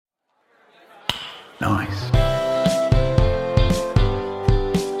Nice.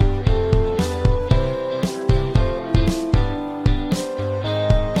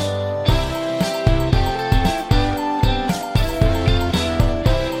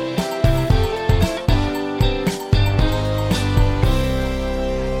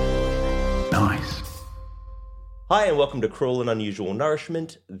 Hi and welcome to Cruel and Unusual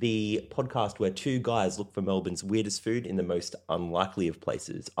Nourishment, the podcast where two guys look for Melbourne's weirdest food in the most unlikely of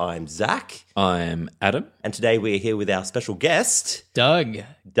places. I'm Zach. I'm Adam. And today we're here with our special guest, Doug.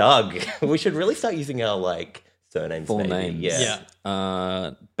 Doug. We should really start using our surnames. Full maybe. names. Yeah.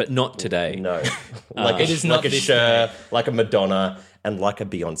 But not today. No. It is not a this Cher, like a Madonna, and like a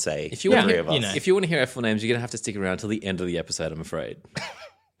Beyonce. If you want three to, of us. if you want to hear our full names, you're gonna have to stick around till the end of the episode. I'm afraid.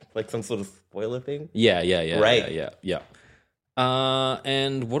 Like some sort of spoiler thing. Yeah. Right. Yeah.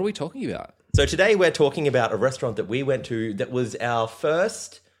 And what are we talking about? So today we're talking about a restaurant that we went to that was our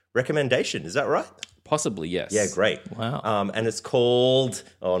first recommendation. Is that right? Possibly, yes. Yeah, great. Wow. And it's called,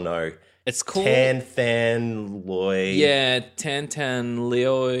 It's called Tan Than Loy. Yeah, Tan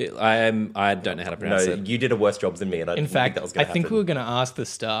Leo. I don't know how to pronounce No, it. you did a worse job than me, and I In didn't think fact, that was I going to think happen. we were going to ask the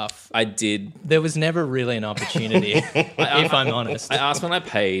staff. I did. There was never really an opportunity, if I'm honest. I asked when I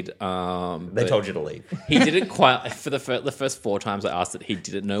paid. They but told you to leave. He didn't quite for the first 4 times I asked it. He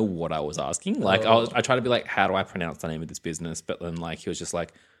didn't know what I was asking. I tried to be like, how do I pronounce the name of this business? But then he was just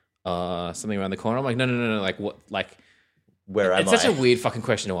like, something around the corner. I'm like, no. Like what? Like. Where am It's I? such a weird fucking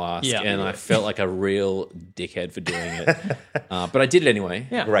question to ask, and I felt like a real dickhead for doing it. But I did it anyway.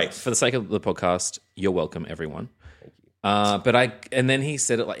 Yeah. Great. For the sake of the podcast, you're welcome, everyone. Thank you. And then he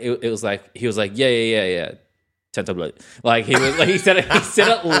said it he was like, yeah. Like he said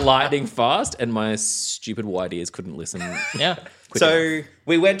it lightning fast, and my stupid white ears couldn't listen. Yeah. So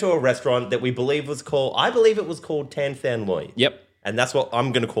we went to a restaurant that we believe was called, I believe it was called Tan Than Loy. Yep. And that's what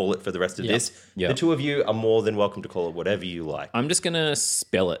I'm going to call it for the rest of this. Yep. The two of you are more than welcome to call it whatever you like. I'm just gonna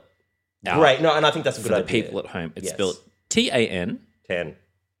spell it out Great. No, and I think that's a for good the idea. people at home. It's Yes. spelled TAN Tan.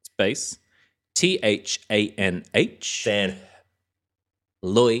 space THANH Tan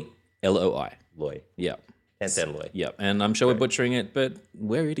Loy LOI. Loy. Yeah. Tan Than Loy. Yep, and I'm sure we're butchering it, but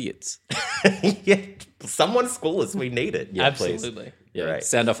we're idiots. Yeah. Someone school us. We need it. Yeah, please. Absolutely. Yeah, Right.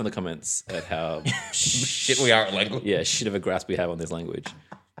 sound off in the comments at how Shit, we are at language. shit of a grasp we have on this language.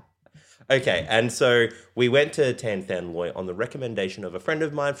 Okay, and so we went to Tan Than Loy on the recommendation of a friend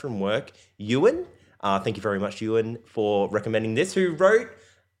of mine from work, Ewan. Thank you very much, Ewan, for recommending this. Who wrote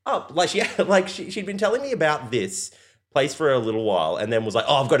she'd been telling me about this place for a little while, and then was like,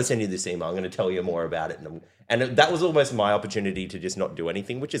 "Oh, I've got to send you this email. I'm going to tell you more about it." And that was almost my opportunity to just not do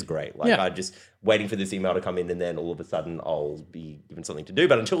anything, which is great. Yeah. I'm just waiting for this email to come in, and then all of a sudden I'll be given something to do.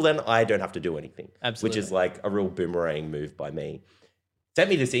 But until then, I don't have to do anything. Absolutely. Which is like a real boomerang move by me. Sent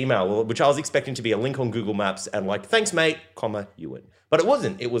me this email, which I was expecting to be a link on Google Maps and thanks, mate, Ewan. But it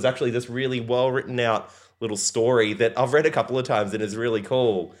wasn't. It was actually this really well written out little story that I've read a couple of times and is really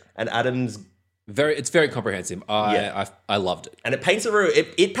cool. And Adam's, It's very comprehensive. I loved it. and it paints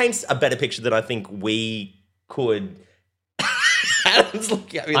it paints a better picture than I think we could. Adam's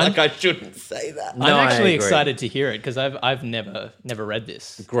looking at me like I shouldn't say that. No, I'm I actually agree. excited to hear it because I've never read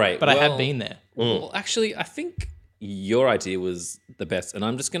this. Great. But I Well- have been there. Well, actually, I think your idea was the best, and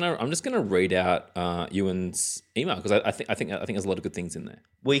I'm just gonna read out Ewan's email because I think there's a lot of good things in there.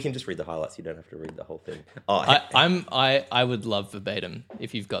 Well, you can just read the highlights. You don't have to read the whole thing. I would love verbatim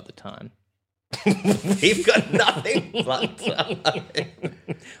if you've got the time. We've got nothing but time.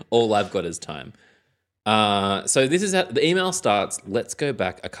 All I've got is time. So this is how the email starts. Let's go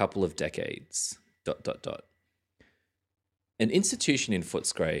back a couple of decades. ... An institution in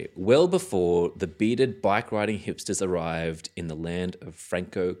Footscray, well before the bearded bike riding hipsters arrived in the land of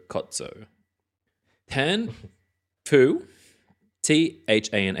Franco Cozzo. Tan Phu,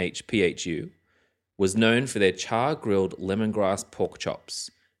 THANHPHU, was known for their char-grilled lemongrass pork chops.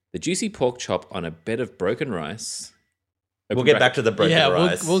 The juicy pork chop on a bed of broken rice. We'll get back to the broken Yeah,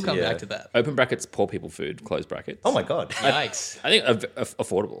 rice. we'll come Yeah. back to that. Open brackets, poor people food, close brackets. Oh my God. Yikes. I think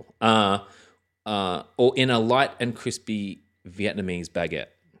affordable. Or in a light and crispy Vietnamese baguette.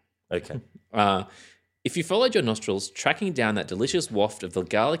 Okay. If you followed your nostrils, tracking down that delicious waft of the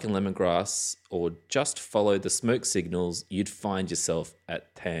garlic and lemongrass, or just followed the smoke signals, you'd find yourself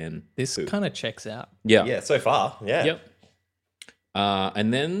at Tan. This kind of checks out. Yeah. Yeah, so far. Yeah. Yep.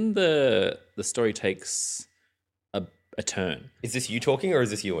 And then the story takes a turn. Is this you talking or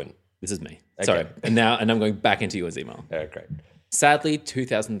is this Ewan? This is me. Okay. Sorry. And I'm going back into Ewan's email. Oh, great. Sadly,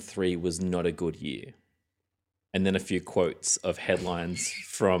 2003 was not a good year. And then a few quotes of headlines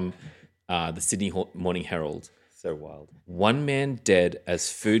from the Sydney Morning Herald. So wild. One man dead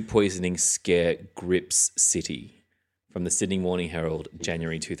as food poisoning scare grips city. From the Sydney Morning Herald,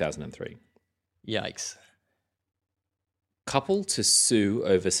 January 2003. Yikes. Couple to sue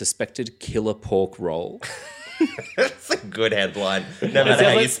over suspected killer pork roll. That's a good headline, no matter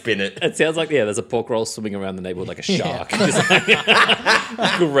how you spin it. It sounds like, there's a pork roll swimming around the neighborhood like a shark, just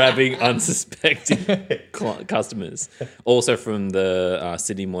like grabbing unsuspecting customers. Also from the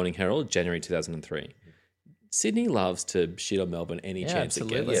Sydney Morning Herald, January 2003. Sydney loves to shit on Melbourne any chance it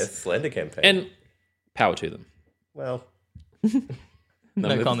absolutely. gets. Yeah, slender campaign. And power to them. well,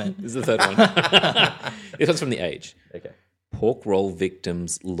 No comment. This is the third one. This one's from The Age. okay. Pork roll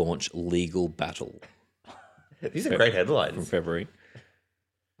victims launch legal battle. These are great From headlines. February.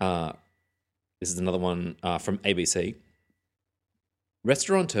 This is another one from ABC.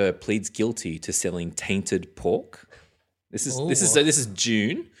 Restaurateur pleads guilty to selling tainted pork. This is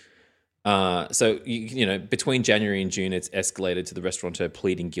June. So you know, between January and June, it's escalated to the restaurateur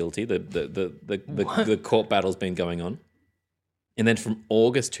pleading guilty. The court battle's been going on, and then from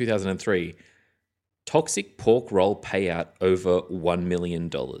August 2003, toxic pork roll payout over $1 million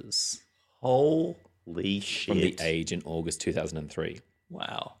Holy shit. from The Age in August 2003.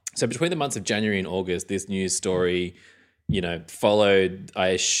 Wow. So between the months of January and August, this news story, you know, followed, I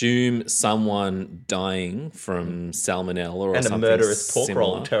assume, someone dying from salmonella or and a something murderous pork similar.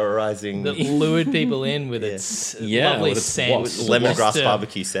 roll terrorizing That lured people in with its Yeah, lovely with its scent. lemongrass Just to-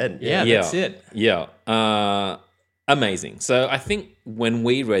 barbecue scent. Yeah, that's it. Yeah. Amazing. So I think when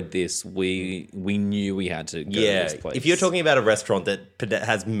we read this, we knew we had to go to this place. If you're talking about a restaurant that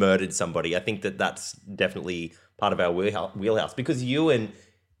has murdered somebody, I think that's definitely part of our wheelhouse because Ewan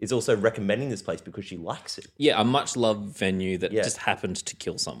is also recommending this place because she likes it. Yeah, a much loved venue that Yeah. just happened to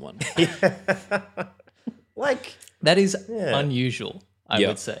kill someone. Like, That is unusual, I Yeah.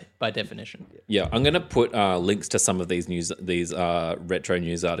 would say, by definition. Yeah, I'm going to put links to some of these retro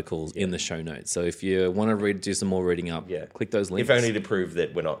news articles in the show notes. So if you want to do some more reading up, click those links. if only to prove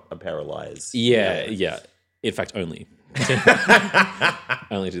that we're not a pair of liars. Yeah. In fact, only.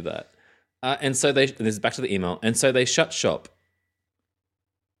 Only do that. And so this is back to the email. And so they shut shop.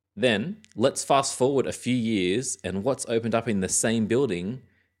 Then let's fast forward a few years and what's opened up in the same building,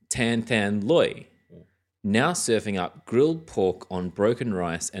 Tan Tan Loy. Now serving up grilled pork on broken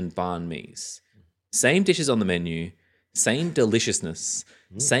rice and banh mi's. Same dishes on the menu, same deliciousness,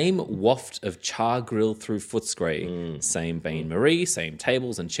 same waft of char grill through Footscray, same bain marie, same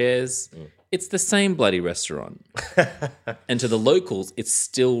tables and chairs. It's the same bloody restaurant. And to the locals, it's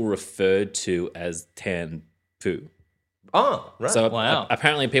still referred to as Tan Phu. Oh, right. So Wow.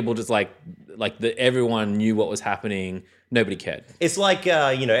 apparently people just everyone knew what was happening. Nobody cared. It's like,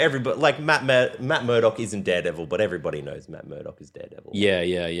 everybody, like Matt Murdock isn't Daredevil, but everybody knows Matt Murdock is Daredevil. Yeah.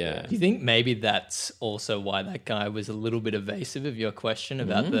 Do you think maybe that's also why that guy was a little bit evasive of your question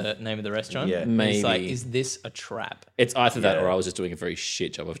about the name of the restaurant? Yeah. He's like, Maybe. is this a trap? It's either that Yeah. or I was just doing a very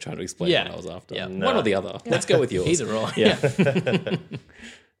shit job of trying to explain Yeah. what I was after. Yeah. One or the other. Let's go with yours. Either or. Yeah.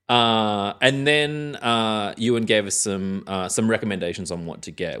 And then Ewan gave us some recommendations on what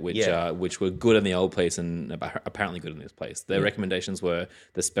to get, which were good in the old place and apparently good in this place. Their recommendations were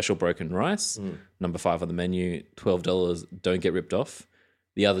the special broken rice, number 5 on the menu, $12. Don't get ripped off.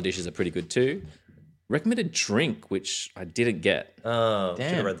 The other dishes are pretty good too. Recommended drink, which I didn't get. Oh, should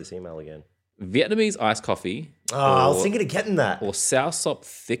Damn. have read this email again. Vietnamese iced coffee. Oh, I was thinking of getting that. Or soursop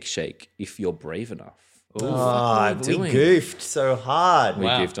thick shake if you're brave enough. Oh, we doing? goofed so hard. We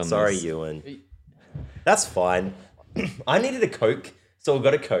goofed on Sorry, this. Ewan. That's fine. I needed a Coke, so I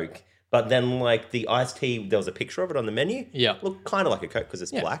got a Coke. But then, like, the iced tea, there was a picture of it on the menu. Yeah. Looked kind of like a Coke because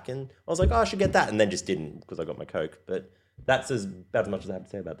it's black. And I was like, oh, I should get that. And then just didn't because I got my Coke. But that's about as much as I have to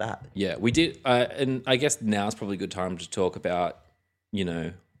say about that. Yeah, we did, and I guess now is probably a good time to talk about,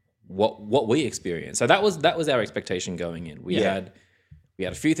 what we experienced. So that was our expectation going in. We had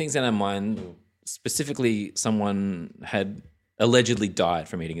a few things in our mind. Specifically, someone had allegedly died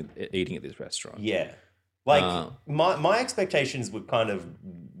from eating at this restaurant. Yeah. Like, my expectations were kind of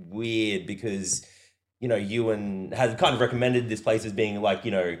weird because, Ewan had kind of recommended this place as being like,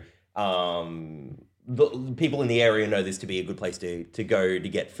 the people in the area know this to be a good place to go to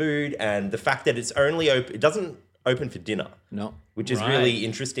get food. And the fact that it's only open, it doesn't open for dinner. No. Which is really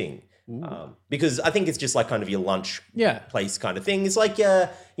interesting. Because I think it's just like kind of your lunch place kind of thing. It's like, in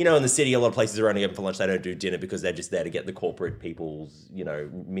the city, a lot of places are only open for lunch. They don't do dinner because they're just there to get the corporate people's,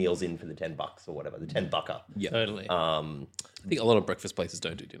 meals in for the $10 or whatever, the $10. Yeah. Totally. I think a lot of breakfast places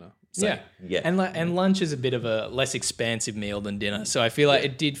don't do dinner. So. Yeah. And lunch is a bit of a less expansive meal than dinner. So I feel like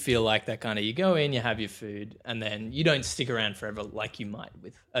it did feel like that kind of, you go in, you have your food, and then you don't stick around forever like you might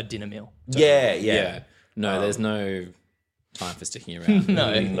with a dinner meal. Yeah. No, there's no time for sticking around.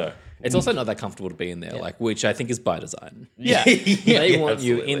 No. It's also not that comfortable to be in there, like, which I think is by design. Yeah, They want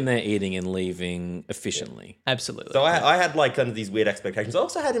you absolutely. in there eating and leaving efficiently. absolutely. So I had like kind of these weird expectations. I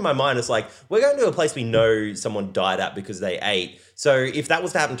also had in my mind, it's like, we're going to a place we know someone died at because they ate. So if that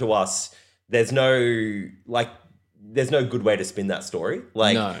was to happen to us, there's no good way to spin that story.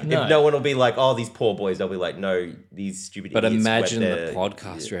 Like, No. if No. no one will be like, oh, these poor boys, they'll be like, no, these stupid But idiots imagine went the there.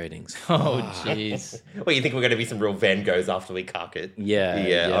 podcast ratings. Oh, jeez. Well, you think we're going to be some real Van Goghs after we cuck it?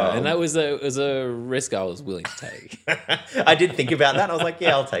 Yeah. And that was a risk I was willing to take. I did think about that. I was like,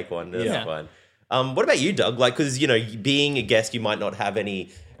 yeah, I'll take one. That's Yeah. fine. What about you, Doug? Like, because, being a guest, you might not have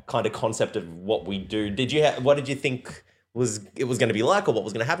any kind of concept of what we do. What did you think it was going to be like, or what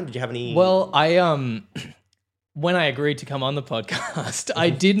was going to happen? Did you have any? Well, when I agreed to come on the podcast, I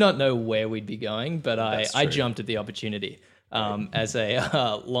did not know where we'd be going, but I true. jumped at the opportunity as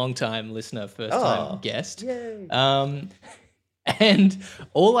a long-time listener, first-time guest. Yay. And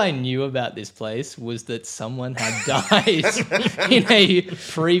all I knew about this place was that someone had died in a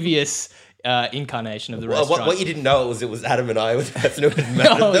previous incarnation of the restaurant. What you didn't know it was Adam and I were the person who had met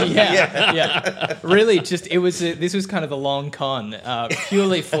Oh them. yeah. Really, just this was kind of a long con,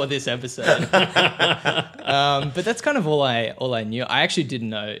 purely for this episode. But that's kind of all I knew. I actually didn't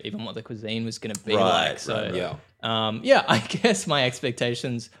know even what the cuisine was going to be like. So Yeah. I guess my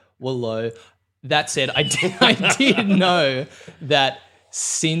expectations were low. That said, I did know that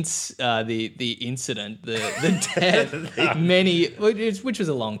since the incident, the death, which was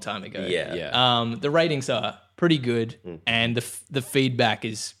a long time ago. Yeah. The ratings are pretty good, and the feedback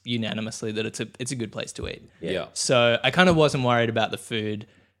is unanimously that it's a good place to eat. Yeah. So I kind of wasn't worried about the food.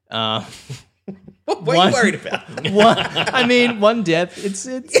 What are you worried about? One death.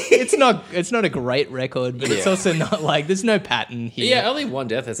 It's not a great record, but it's also not like there's no pattern here. Yeah, only one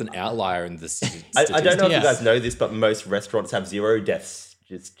death. That's an outlier in this. I don't know if Yeah. you guys know this, but most restaurants have 0 deaths,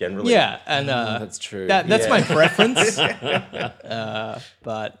 just generally. Yeah, and That's true. That's Yeah. my preference.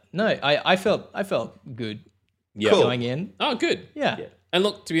 But no, I felt good Cool. going in. Oh, good. Yeah. And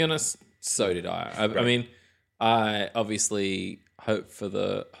look, to be honest, so did I. I mean, I obviously hope for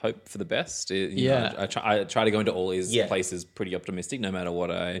the best. You know, I try to go into all these places pretty optimistic, no matter what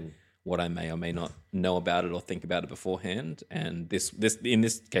I may or may not know about it or think about it beforehand. And this in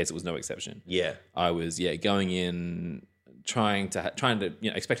this case, it was no exception. Yeah. I was going in trying to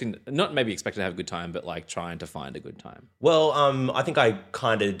expecting to have a good time, but like trying to find a good time. Well, I think I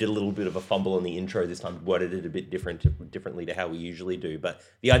kind of did a little bit of a fumble in the intro this time, worded it a bit differently to how we usually do. But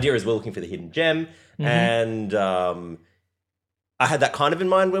the idea is we're looking for the hidden gem, and I had that kind of in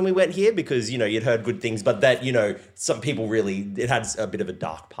mind when we went here because, you'd heard good things, but that, some people it had a bit of a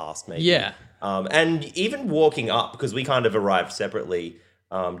dark past maybe. Yeah. And even walking up, because we kind of arrived separately,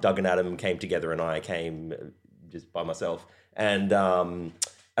 Doug and Adam came together and I came just by myself. And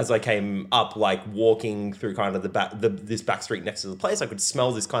as I came up, like walking through kind of this back street next to the place, I could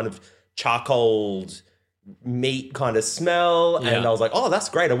smell this kind of charcoal meat kind of smell. Yeah. And I was like, oh, that's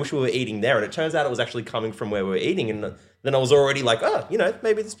great. I wish we were eating there. And it turns out it was actually coming from where we were eating. And then I was already like, oh,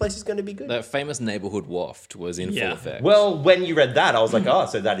 maybe this place is going to be good. That famous neighborhood waft was in full effect. Well, when you read that, I was like, oh,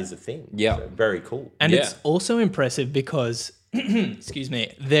 so that is a thing. Yeah. So very cool. And Yeah. it's also impressive because, excuse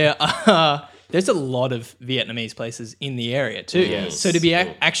me, there's a lot of Vietnamese places in the area too. Yes. So to be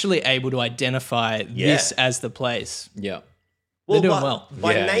actually able to identify this as the place, yeah. they're doing well.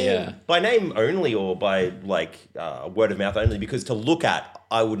 By name only, or by like word of mouth only, because to look at,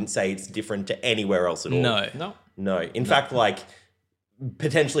 I wouldn't say it's different to anywhere else at all. No. In fact, like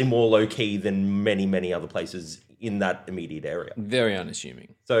potentially more low key than many, many other places in that immediate area. Very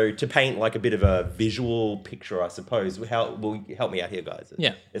unassuming. So to paint like a bit of a visual picture, I suppose, help me out here, guys.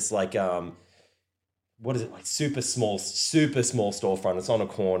 Yeah. It's like what is it, like super small storefront. It's on a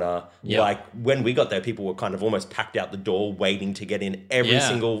corner. Yeah. Like when we got there, people were kind of almost packed out the door waiting to get in. Every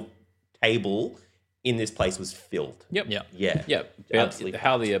single table in this place was filled. Yep. Yeah. Yeah. Yep. Absolutely.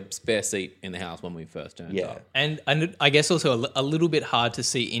 Hardly a spare seat in the house when we first turned Yeah. up. And I guess also a little bit hard to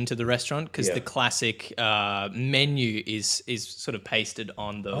see into the restaurant because the classic menu is sort of pasted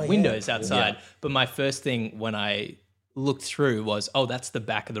on the windows outside. But my first thing when I looked through was, oh, that's the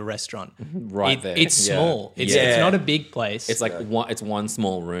back of the restaurant. Right there. It's Yeah. small. It's Yeah. not a big place. It's like one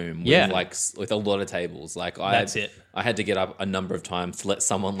small room Yeah. with a lot of tables. Like That's it. I had to get up a number of times to let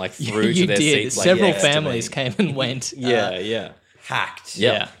someone like through you to their did. seats. Like, Several next to me. families came and went. Yeah. packed.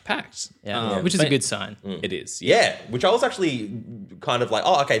 Yeah. packed. Which is a good sign. It is. Yeah, which I was actually kind of like,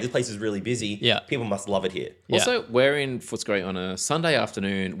 oh, okay, this place is really busy. Yeah. People must love it here. Yeah. Also, we're in Footscray on a Sunday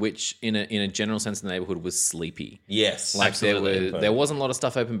afternoon, which in a general sense in the neighborhood was sleepy. Yes. Like Absolutely. there wasn't a lot of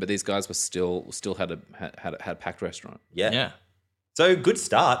stuff open, but these guys were still had a packed restaurant. Yeah. Yeah. So good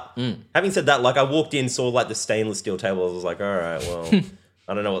start. Having said that, like I walked in, saw like the stainless steel table. I was like, all right, well,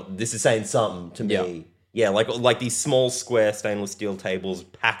 I don't know what this is saying something to me. Yeah, like these small square stainless steel tables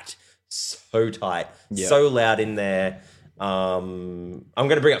packed so tight, so loud in there. I'm going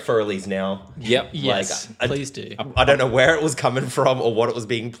to bring up Furley's now. Yep. Yes. I- Please do. I don't know where it was coming from or what it was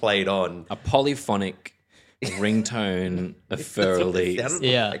being played on. A polyphonic ringtone of Furley.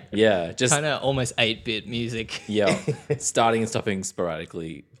 Yeah. Yeah, just Kind of almost 8-bit music. starting and stopping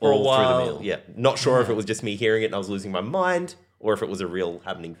sporadically For a all while. through the meal. Yeah, not sure if it was just me hearing it and I was losing my mind, or if it was a real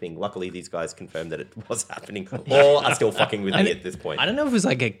happening thing. Luckily, these guys confirmed that it was happening, or are still fucking with me at this point. I don't know if it was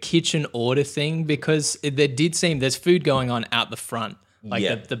like a kitchen order thing because there did seem there's food going on out the front, like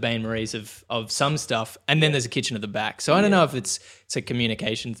Yeah. the Bain Marie's of some stuff, and then there's a kitchen at the back. So I don't know if it's a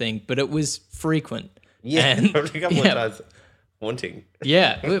communication thing, but it was frequent. Yeah, And- a couple of times haunting.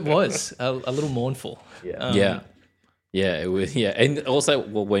 Yeah, it was a little mournful. Yeah. Yeah, it was. Yeah, and also,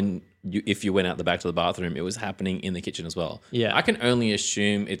 when if you went out the back to the bathroom, it was happening in the kitchen as well. Yeah. I can only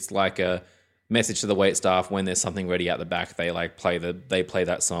assume it's like a message to the wait staff when there's something ready out the back. They like play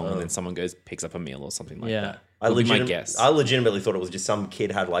that song, and then someone goes picks up a meal or something like Yeah. that. I Would be my guess. legitimately thought it was just some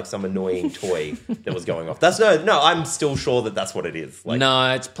kid had like some annoying toy that was going off. That's no. I'm still sure that that's what it is. Like,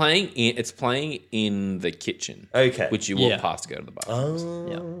 No, it's playing in the kitchen. Okay. Which you walk Yeah. past to go to the bathroom.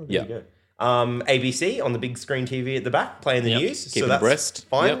 Yeah. Yeah. There you go. ABC on the big screen TV at the back playing the Yep. news. Keeping so that's abreast.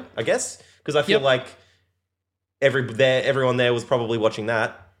 fine, Yep. I guess, because I feel Yep. like everyone there was probably watching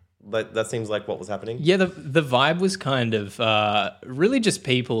that. That seems like what was happening. Yeah, the vibe was kind of really just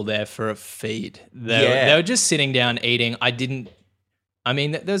people there for a feed. They were just sitting down eating. I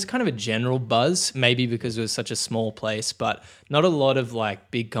mean, there was kind of a general buzz, maybe because it was such a small place, but not a lot of like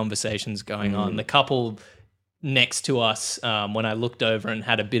big conversations going on. The couple next to us, when I looked over and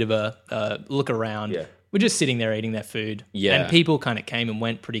had a bit of a look around, were just sitting there eating their food. Yeah. And people kind of came and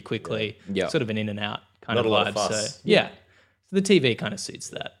went pretty quickly, Yeah. sort of an in and out kind Not of a lot vibe. of fuss. So, yeah. So the TV kind of suits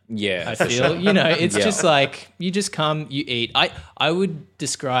that. Yeah, I for feel, it's Yeah. just like you just come, you eat. I would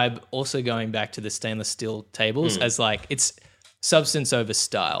describe also going back to the stainless steel tables as like it's substance over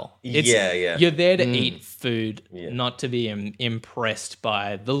style. It's, Yeah. You're there to eat food, not to be impressed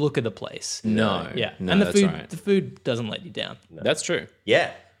by the look of the place. No. Yeah, No, and the that's food, right. the food doesn't let you down. That's true.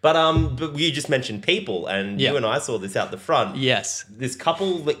 Yeah. But you just mentioned people, and Yeah. you and I saw this out the front. Yes. This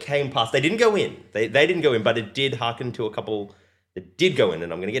couple that came past, they didn't go in. They didn't go in, but it did hearken to a couple that did go in,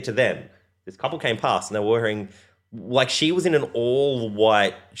 and I'm going to get to them. This couple came past, and they were wearing, like, she was in an all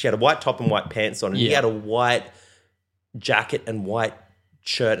white, she had a white top and white pants on, and he Yeah. had a white jacket and white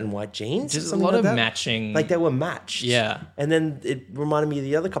shirt and white jeans. Just a something lot like of that. matching. Like, they were matched. Yeah. And then it reminded me of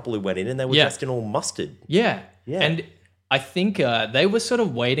the other couple who went in, and they were Yeah. dressed in all mustard. Yeah. Yeah. And I think they were sort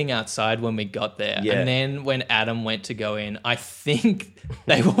of waiting outside when we got there. Yeah. And then when Adam went to go in, I think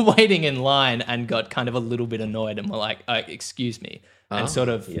they were waiting in line and got kind of a little bit annoyed and were like, excuse me. And sort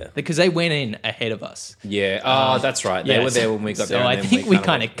of, because they went in ahead of us. Yeah. Oh, that's right. They Yeah, were there when we got so there. I and then think we kinda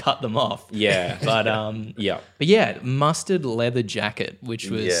kind of cut them off. Yeah. But Yeah. but yeah, mustard leather jacket, which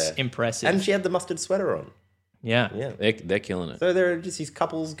was Yeah. impressive. And she had the mustard sweater on. yeah. Yeah. They're killing it. So there are just these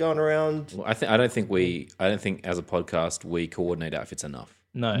couples going around. I don't think as a podcast we coordinate outfits enough.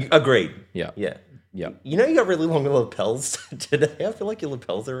 No. Agreed. Yeah. Yeah. Yeah. You know you got really long lapels today. I feel like your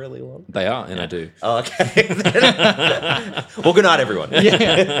lapels are really long. They are, and I do. Oh, okay. Well, good night, everyone.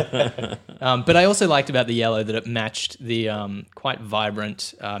 But I also liked about the yellow that it matched the quite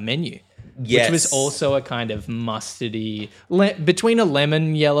vibrant menu. Yes. Which was also a kind of mustardy, between a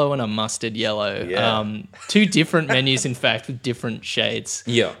lemon yellow and a mustard yellow. Yeah. Two different menus, in fact, with different shades.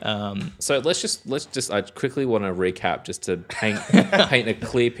 Yeah. So let's just. I quickly want to recap just to paint a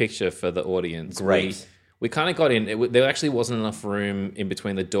clear picture for the audience. Great. We kind of got in. There actually wasn't enough room in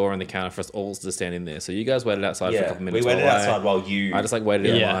between the door and the counter for us all to stand in there. So you guys waited outside for a Yeah. couple We minutes. waited while outside while you. I just like waited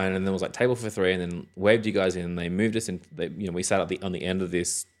in Yeah. line, and then was like table for three, and then waved you guys in. And they moved us in. We sat on the end of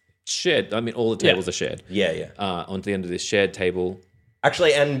this shed. I mean, all the tables are shared. Yeah. Onto the end of this shared table.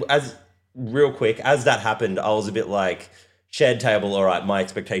 Actually, and as real quick, as that happened, I was a bit like, shared table, all right, my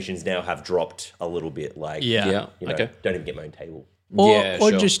expectations now have dropped a little bit. Like, Yeah. you know, Okay. don't even get my own table. Or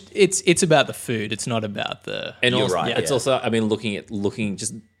Sure. just, it's about the food. It's not about the... And You're also, right, it's yeah. also, I mean, looking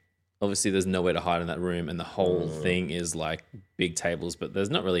just obviously there's nowhere to hide in that room, and the whole thing is like big tables, but there's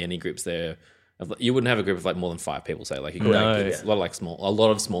not really any groups there You wouldn't have a group of like more than 5 people, say. Like you could No. a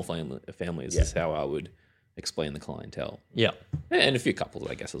lot of small families is how I would explain the clientele. Yeah. And a few couples,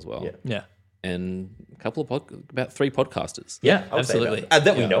 I guess, as well. Yeah. Yeah. And a couple of about 3 podcasters. Yeah, I would say absolutely.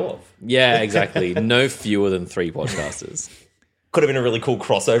 that we know of. Yeah, exactly. No fewer than 3 podcasters. Could have been a really cool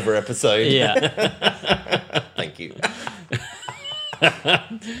crossover episode. Yeah. Thank you.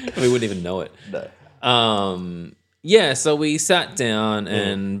 We wouldn't even know it. No. Yeah, so we sat down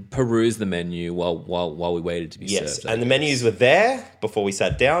and perused the menu while we waited to be Yes, served. and the menus were there before we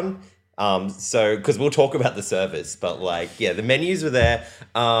sat down. So because we'll talk about the service, but like, yeah, the menus were there.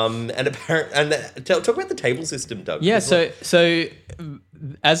 Talk about the table system, Doug. Yeah, Because, so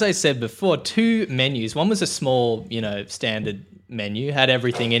as I said before, 2 menus. One was a small, standard menu, had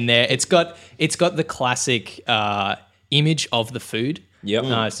everything in there. It's got the classic image of the food.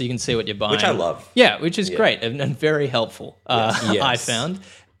 Yep. So you can see what you're buying. which I love. Yeah, which is great and very helpful, I Yes. found.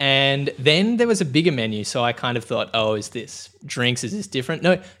 And then there was a bigger menu, so I kind of thought, oh, is this drinks? Is this different?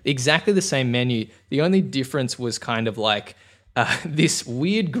 No, exactly the same menu. The only difference was kind of like this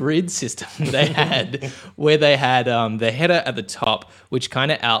weird grid system they had where they had the header at the top, which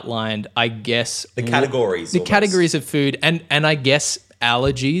kind of outlined, I guess... The categories. The almost. categories of food and I guess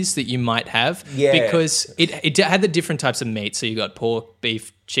allergies that you might have. Yeah. Because it had the different types of meat. So you got pork,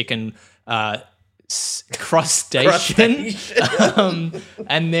 beef, chicken, crustacean.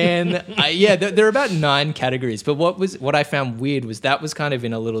 And then, there are about 9 categories. But what I found weird was that was kind of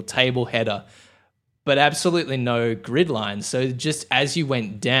in a little table header, but absolutely no grid lines. So just as you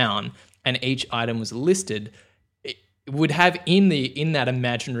went down and each item was listed, it would have in that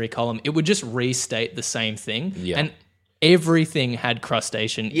imaginary column, it would just restate the same thing. Yeah. And everything had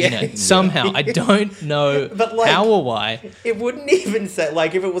crustacean in Yeah. it somehow. I don't know But, like, how or why. It wouldn't even say,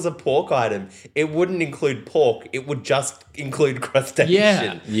 like, if it was a pork item, it wouldn't include pork. It would just include crustacean.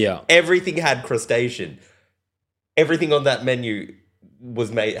 Yeah. Yeah. Everything had crustacean. Everything on that menu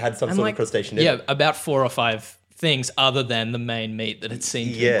had some sort of crustacean in it. about 4 or 5 things other than the main meat that it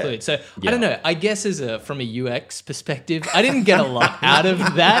seemed to Yeah. include. So I don't know. I guess from a UX perspective, I didn't get a lot out of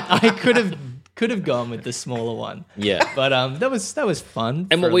that. I could have gone with the smaller one. Yeah. But that was fun.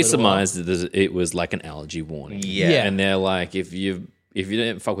 And for what a we little while. surmised is it was like an allergy warning. Yeah. And they're like, if you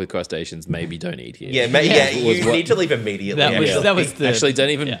don't fuck with crustaceans, maybe don't eat here. You need to leave immediately. That was the Actually, don't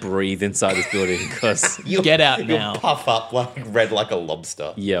even breathe inside this building because get out You'll now. puff up like red like a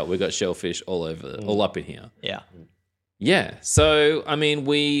lobster. we got shellfish all up in here. Yeah. Yeah. So I mean,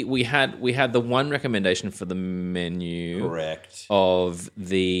 we had the one recommendation for the menu Correct. of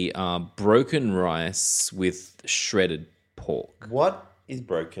the broken rice with shredded pork. What is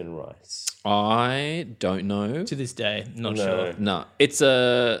broken rice? I don't know. To this day, not No. sure. No,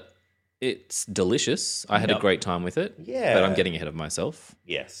 it's delicious. I had a Yep. great time with it. Yeah. But I'm getting ahead of myself.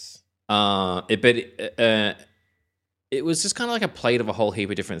 Yes. It was just kind of like a plate of a whole heap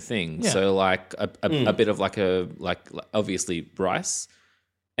of different things. Yeah. So like a bit of like obviously rice,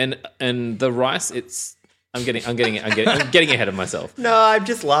 and the rice. I'm getting ahead of myself. No, I'm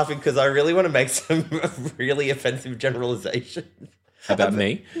just laughing because I really want to make some really offensive generalizations. About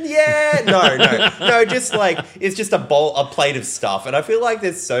me? Yeah, no. Just like it's just a plate of stuff, and I feel like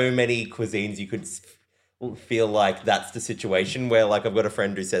there's so many cuisines you could feel like that's the situation where, like, I've got a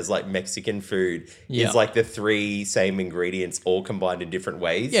friend who says like Mexican food is like the 3 same ingredients all combined in different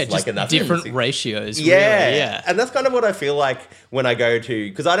ways. Yeah, just and that's different really- ratios. Yeah, really, yeah. and that's kind of what I feel like when I go to,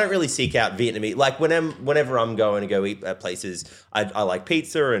 because I don't really seek out Vietnamese. Like whenever I'm going to go eat at places, I like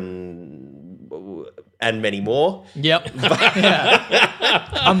pizza and many more. Yep.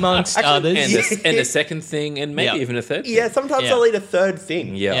 Amongst others. And a second thing, and maybe Yeah. even a third thing. Yeah, sometimes Yeah. I'll eat a third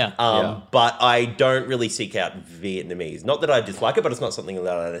thing. Yeah. But I don't really seek out Vietnamese. Not that I dislike it, but it's not something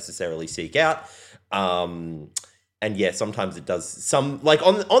that I necessarily seek out. And yeah, sometimes it does. Like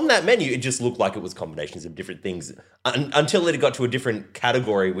on that menu, it just looked like it was combinations of different things until it got to a different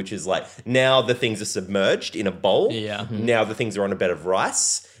category, which is like now the things are submerged in a bowl. Yeah. Now the things are on a bed of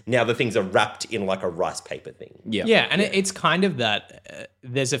rice. Now the things are wrapped in like a rice paper thing. Yeah. Yeah, and it's kind of that.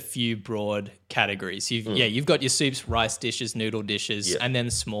 There's a few broad categories. You've got your soups, rice dishes, noodle dishes, and then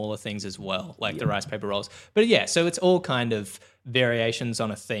smaller things as well, like the rice paper rolls. But yeah, so it's all kind of variations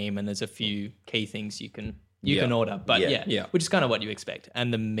on a theme, and there's a few key things you can order. But Yeah. which is kind of what you expect.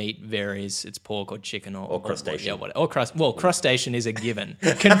 And the meat varies. It's pork or chicken or crustacean. Crustacean is a given.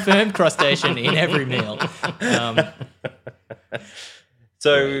 Confirmed crustacean in every meal.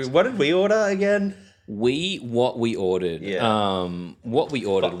 So what did we order again? What we ordered. Yeah. What we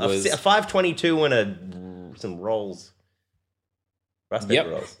ordered was a 522 and some rolls. Rice paper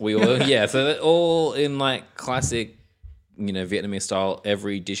rolls. We all so they're all in like classic Vietnamese style,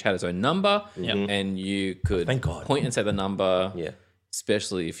 every dish had its own number, and you could Thank God. point and say the number. Yeah.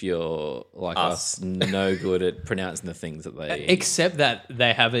 Especially if you're like us, no good at pronouncing the things that they. Except that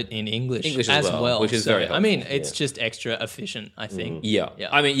they have it in English as well, which is very helpful. I mean, it's just extra efficient, I think. Yeah. Yeah.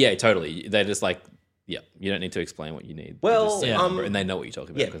 I mean, yeah, totally. They're just like, you don't need to explain what you need. Well, You just say the number, and they know what you're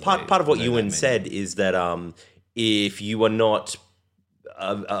talking about. Yeah, 'cause part of what they Ewan know said is that if you are not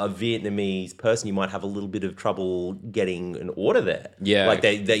a Vietnamese person, you might have a little bit of trouble getting an order there. Yeah. like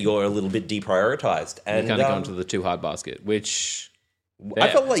that you're a little bit deprioritized, and you kind of go into the too hard basket, which. I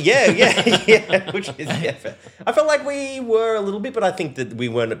felt like yeah, which is fair. I felt like we were a little bit, but I think that we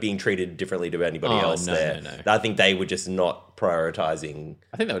weren't being treated differently to anybody else there. No. I think they were just not prioritizing.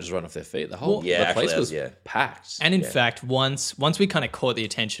 I think they would just run off their feet. The whole the actually, place was yeah. packed. And in fact, once we kind of caught the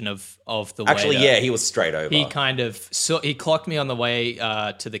attention of the Actually, waiter, yeah, he was straight over. he kind of he clocked me on the way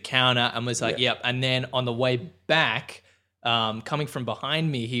to the counter and was like, "Yep." And then on the way back, coming from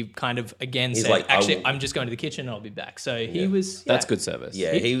behind me, he kind of again said, like, "Actually, I'm just going to the kitchen and I'll be back." So he was. That's good service.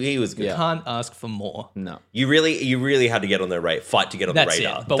 yeah, he was good. Can't ask for more. No. You really had to get on their fight to get on That's the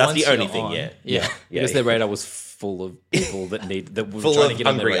radar. it. But That's once the only you're thing. on- Yeah, yeah. Because their radar was full of people that were Full trying of to get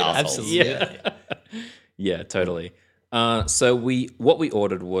on their hungry radar. assholes. Absolutely. Yeah, totally. So what we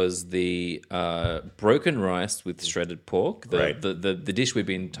ordered was the broken rice with shredded pork, the dish we've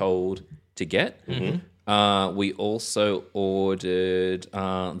been told to get. We also ordered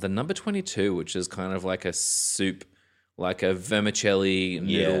the number 22, which is kind of like a soup, like a vermicelli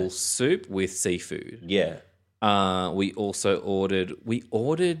noodle soup with seafood. Yeah. We also ordered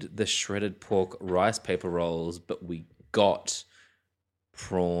the shredded pork rice paper rolls, but we got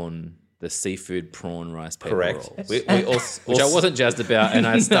the seafood prawn rice paper Correct. rolls. We also, Which I wasn't jazzed about, and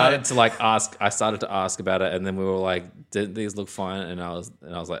I started to ask about it, and then we were like, "Did these look fine?" And I was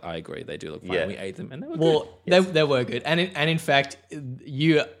like, "I agree, they do look fine." Yeah. We ate them, and they were Well, good. they were good, and in fact,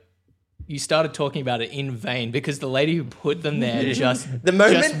 you started talking about it in vain because the lady who put them there just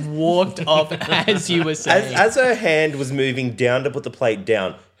walked off as you were saying. as her hand was moving down to put the plate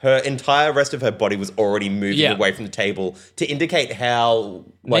down, her entire rest of her body was already moving away from the table to indicate how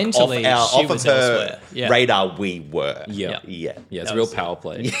Mentally, off she of was her elsewhere. Yeah. radar we were. Yeah. Yeah. It's a real power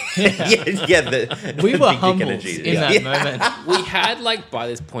play. We the were big dick humbled energy. in that moment. We had by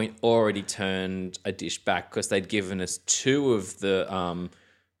this point already turned a dish back because they'd given us 2 of the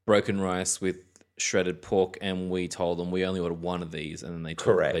broken rice with shredded pork, and we told them we only ordered 1 of these, and then they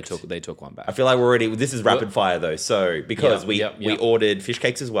took one back. I feel like this is rapid fire though. So because we ordered fish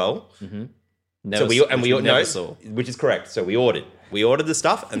cakes as well. Never, which is correct. So we ordered the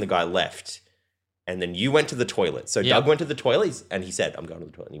stuff, and the guy left, and then you went to the toilet. So Doug went to the toilet, and he said, "I'm going to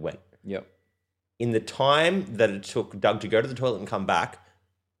the toilet," and he went. Yep. In the time that it took Doug to go to the toilet and come back,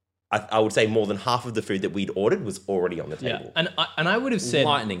 I would say more than half of the food that we'd ordered was already on the table. And I would have said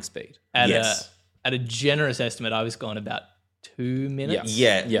Lightning speed. Yes. At a generous estimate, I was gone about 2 minutes.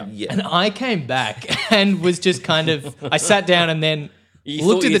 Yeah. And I came back and was just kind of, I sat down and then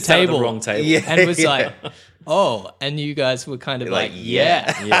looked at the table, the wrong table. and was like, "Oh," and you guys were kind of like,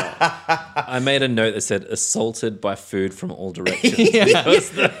 "Yeah." Yeah. I made a note that said assaulted by food from all directions. Yeah,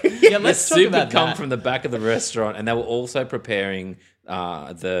 let's talk Soup about had come that. from the back of the restaurant, and they were also preparing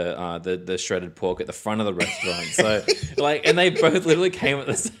the shredded pork at the front of the restaurant. So and they both literally came at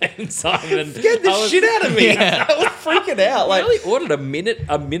the same time and Get the shit out of me! Yeah. I was freaking out. I only ordered a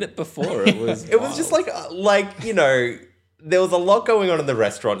minute before. It was It was just there was a lot going on in the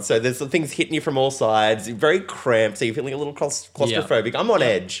restaurant, so there's things hitting you from all sides, very cramped, so you're feeling a little claustrophobic. I'm on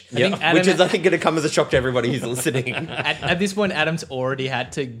edge, think Adam- which is, I think, going to come as a shock to everybody who's listening. At this point, Adam's already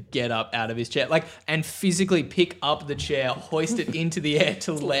had to get up out of his chair, and physically pick up the chair, hoist it into the air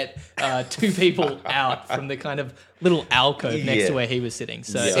to let 2 people out from the kind of little alcove next to where he was sitting.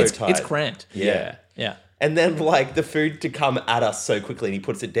 So So it's tight. cramped. yeah. Yeah. And then, the food to come at us so quickly, and he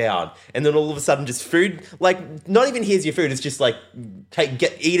puts it down. And then all of a sudden, just food, not even here's your food. It's just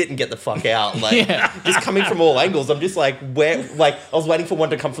eat it and get the fuck out. Just coming from all angles. I'm just where, I was waiting for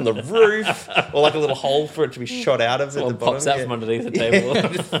one to come from the roof, or a little hole for it to be shot out of at the One bottom. pops out from underneath the table.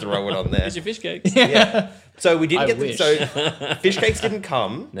 Just throw it on there. Here's your fish cakes. Yeah. So we didn't I get wish. so fish cakes didn't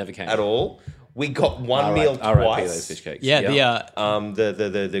come. Never came. At all. We got one meal R.I.P. twice. those fish cakes. Yeah,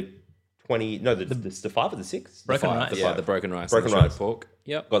 The 20, no, the 5 or the 6? Broken Five, rice. the broken rice. Broken and the shredded rice. pork.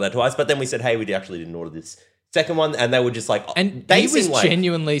 Yep. Got that twice, but then we said, hey, we actually didn't order this second one, and they were just And they he was seemed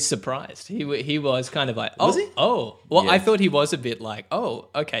genuinely surprised. He was kind of like, "Oh, Was he? oh." Well, Yeah. I thought he was a bit like, "Oh,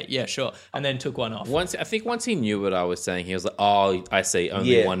 okay, yeah, sure," and then took one off. Once he knew what I was saying, he was like, "Oh, I see.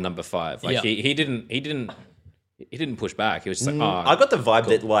 Only Yeah. one number 5." Yeah. He didn't push back. He was just like, "Oh, I got the vibe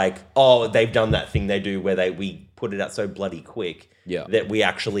that they've done that thing they do where we put it out so bloody quick Yeah. that we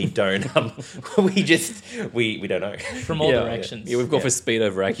actually don't. We don't know. From all directions. Yeah, we've gone for speed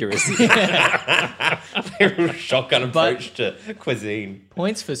over accuracy. Shotgun approach to cuisine.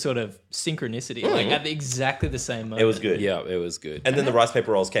 Points for sort of synchronicity, like at exactly the same moment. It was good. Yeah, it was good. And then the rice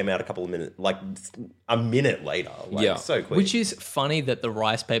paper rolls came out a minute later. Like, Yeah. so quick. Which is funny that the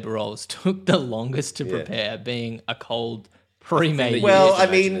rice paper rolls took the longest to prepare, being a cold pre-made. that well, used to I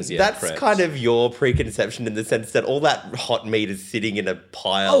imagine mean, as, that's prepped. kind of your preconception in the sense that all that hot meat is sitting in a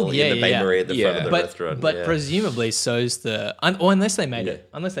pile in the bain-marie at the front of the restaurant. But yeah. presumably so's the unless they made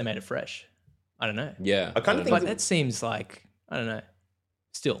it fresh. I don't know. Yeah. I kind of don't think But that seems like, I don't know,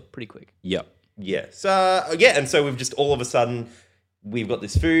 still pretty quick. know. Yeah. Yeah. So and so we've just all of a sudden we've got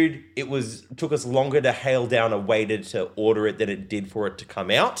this food. It took us longer to hail down a waiter to order it than it did for it to come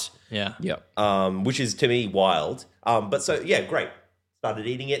out. Yeah. Yeah. Which is to me wild. But so yeah, great. Started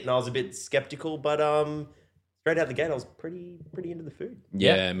eating it and I was a bit skeptical, but straight out the gate I was pretty into the food.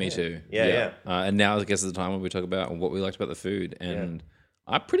 Yeah, me too. Yeah. And now I guess is the time when we talk about what we liked about the food, and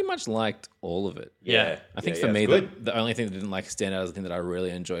I pretty much liked all of it. Yeah. I think Yeah, for yeah, me, it's good. the only thing that didn't stand out as the thing that I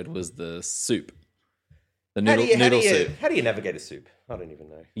really enjoyed was the soup, the How noodle soup. how do you navigate a soup? I don't even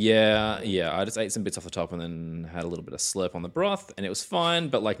know. Yeah. I just ate some bits off the top and then had a little bit of slurp on the broth, and it was fine,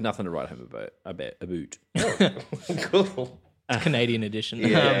 but like nothing to write home about. Cool. Canadian edition.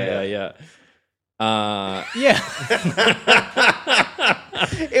 Yeah. Yeah. Yeah.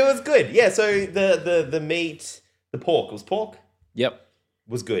 It was good. Yeah, so the meat, the pork, it was pork, Yep.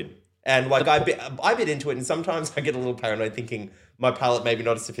 was good. And like I bit into it and sometimes I get a little paranoid thinking my palate maybe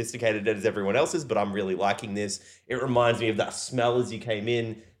not as sophisticated as everyone else's, but I'm really liking this. It reminds me of that smell as you came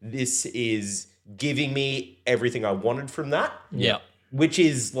in. This is giving me everything I wanted from that. Yeah. Which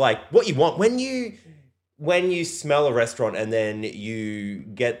is like what you want when you smell a restaurant and then you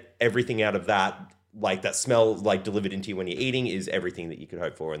get everything out of that, like that smell like delivered into you when you're eating is everything that you could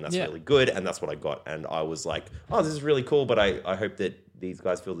hope for, and that's really good, and that's what I got. And I was like, oh, this is really cool, but I hope that these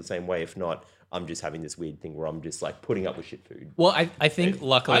guys feel the same way. If not, I'm just having this weird thing where I'm just like putting up with shit food. Well, I think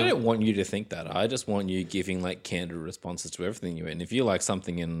luckily I don't want you to think that. I just want you giving like candid responses to everything you eat. And if you like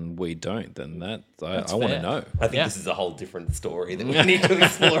something and we don't, then I want to fair. know. I think this is a whole different story that we need to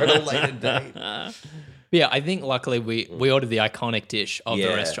explore at a later date. Yeah, I think luckily we ordered the iconic dish of the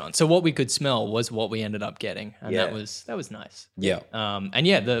Yeah. restaurant. So what we could smell was what we ended up getting, and Yeah. that was nice. Yeah. And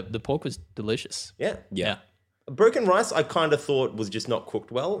yeah, the pork was delicious. Yeah. Yeah. Broken rice, I kind of thought was just not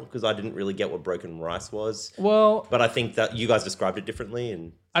cooked well because I didn't really get what broken rice was. Well, But I think that you guys described it differently,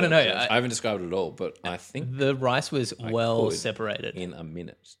 and I don't know. I haven't described it at all, but I think The rice was well could. separated. in a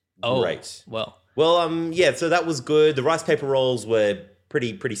minute. Oh, great. well, Yeah. So that was good. The rice paper rolls were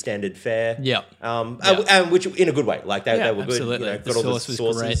pretty standard fare. yeah. And which in a good way, like they were good. absolutely. You know, The got all sauce the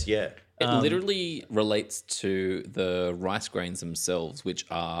was sauces. great. Yeah. It literally relates to the rice grains themselves, which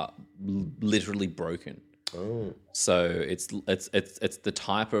are literally broken. Oh. So it's the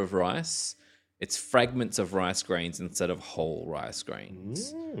type of rice. It's fragments of rice grains instead of whole rice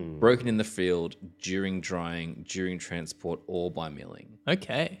grains, broken in the field during drying, during transport, or by milling.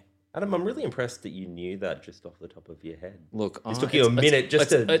 Okay. Adam, I'm really impressed that you knew that just off the top of your head. Look, It took you a minute just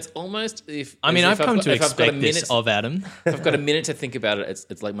to. It's almost if I mean, as I've if come got- to if I've got a expect this minute- of Adam. If I've got a minute to think about it,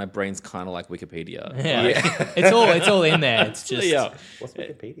 it's like my brain's kind of like Wikipedia. Yeah. it's all in there. It's just Yeah. What's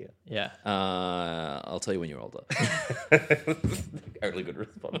Wikipedia? Yeah. I'll tell you when you're older. Totally good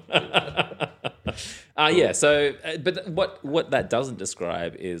response. Yeah. So, but what that doesn't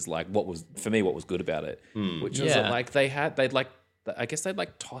describe is like what was good about it, which was that, Yeah. like they'd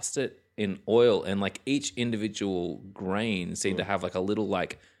tossed it in oil, and like each individual grain seemed to have like a little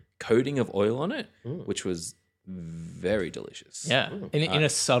like coating of oil on it, which was very delicious. Yeah. In a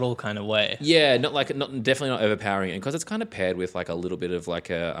subtle kind of way. Yeah, definitely not overpowering, and because it's kind of paired with like a little bit of like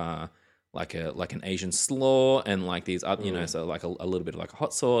an Asian slaw and like these so like a little bit of like a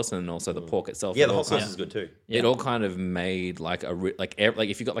hot sauce, and also the pork itself. Yeah, It the all hot kind sauce is good too. It all kind of made like like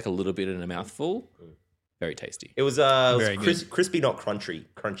if you got like a little bit in a mouthful, very tasty. It was Very crispy, not crunchy.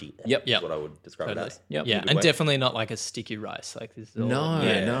 Crunchy. Yep. Is what I would describe it as. Yep. Yeah, good and way. definitely not like a sticky rice. Like this. Is all, No,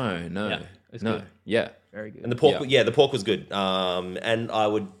 Yeah. no, Yeah, it's no. good. Yeah. Very good. And the pork, Yeah. the pork was good. And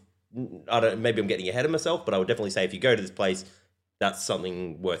maybe I'm getting ahead of myself, but I would definitely say if you go to this place, that's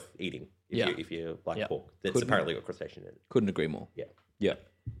something worth eating. If you like Yeah. pork, that's Couldn't- apparently got crustacean in it. Couldn't agree more. Yeah. Yeah.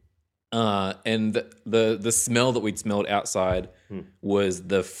 And the smell that we'd smelled outside was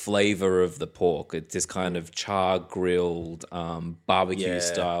the flavor of the pork. It's this kind of char grilled barbecue Yeah.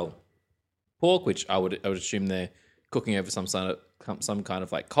 style pork, which I would assume they're cooking over some kind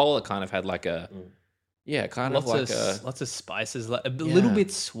of like coal. It kind of had like a Yeah, kind of like lots of spices, like a little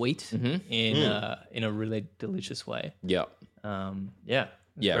bit sweet in a really delicious way. yeah. Yeah,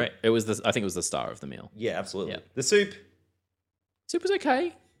 Yeah, great. it was I think it was the star of the meal. Yeah, absolutely. Yeah. The soup. Soup was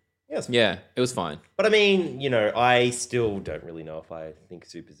okay. Yes. Yeah, it was fine. But I mean, I still don't really know if I think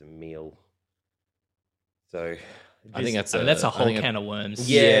soup is a meal. So I think I mean, that's a whole can of worms.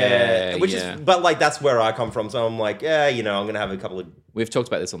 yeah, which yeah. is, but like that's where I come from. So I'm like, yeah, I'm gonna have a couple of We've talked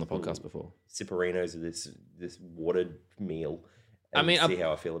about this on the podcast before. Siparinos of this watered meal. I And mean, see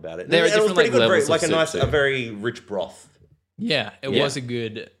how I feel about it. there are And it was different, pretty like, good, levels like a of nice, soup a too. very rich broth. Yeah, it Yeah. was a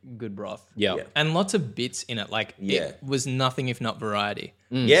good broth. Yeah. Yeah. And lots of bits in it. Like, Yeah. it was nothing if not variety.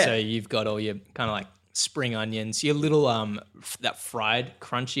 Yeah. So you've got all your kind of like spring onions, your little that fried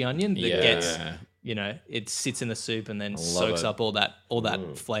crunchy onion that gets, it sits in the soup and then soaks it. up all that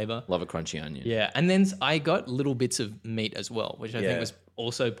flavor. Love a crunchy onion. Yeah, and then I got little bits of meat as well, which I think Yeah. was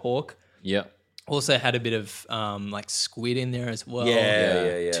also pork. Yeah. Also had a bit of like squid in there as well.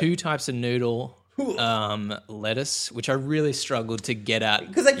 Yeah. Two types of noodle, lettuce, which I really struggled to get at.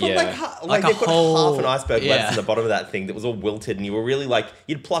 Because they put Yeah. Like they a put whole- half an iceberg yeah. lettuce in the bottom of that thing that was all wilted, and you were really like,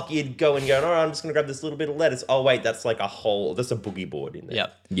 you'd go and go, all right, I'm just gonna grab this little bit of lettuce. Oh wait, that's like that's a boogie board in there.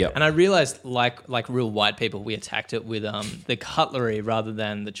 Yep. Yep. And I realized, like real white people, we attacked it with the cutlery rather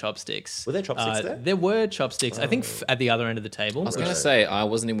than the chopsticks. Were there chopsticks there? There were chopsticks. I think at the other end of the table. I was going to say, I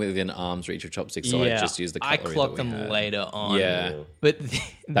wasn't even within arm's reach of chopsticks, so I just used the I cutlery clocked that we them had. later on. Yeah. But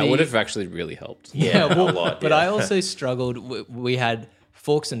That would have actually really helped. Yeah, a well, lot, but yeah. I also struggled. We had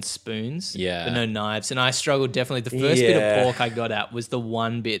forks and spoons, Yeah. but no knives, and I struggled definitely. The first bit Yeah. of pork I got at was the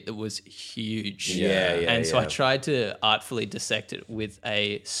one bit that was huge. Yeah, and so I yeah. tried to artfully dissect it with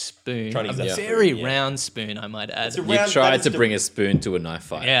a spoon, Trying to a use that very spoon, yeah. round spoon, I might add. a You round- tried that to is bring a spoon to a knife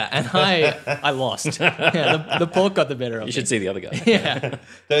fight. Yeah, and I lost. Yeah, the pork got the better of You me. should see the other guy. Yeah,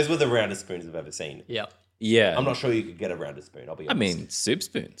 Those were the roundest spoons I've ever seen. yeah. Yeah. I'm not sure you could get a rounded spoon. I'll be I honest. mean, soup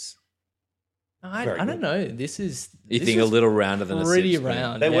spoons. I Very don't good. know. This is You this think a is little rounder than a soup pretty spoon?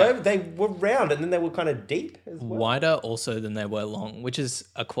 round. they yeah. were round, and then they were kind of deep as well. Wider also than they were long, which is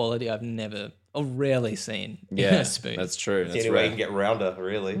a quality I've never or rarely seen in Yeah, a spoon. that's true. It's That's the only way you rare. can get rounder,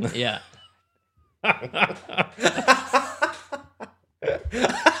 really. Yeah.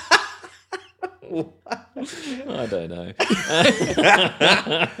 I don't know.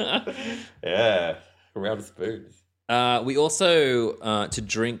 Yeah, rounded spoons. We also, to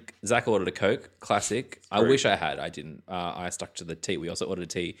drink, Zach ordered a Coke, classic. I wish I had. I didn't. I stuck to the tea. We also ordered a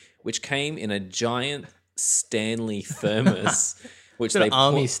tea, which came in a giant Stanley thermos, which Sort they of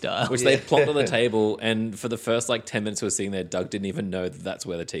army style. which they plopped on the table. And for the first 10 minutes we were sitting there, Doug didn't even know that that's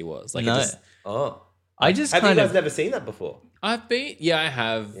where the tea was. Like, it No. just, Oh, I just have you kind guys of never seen that before? I've been, yeah, I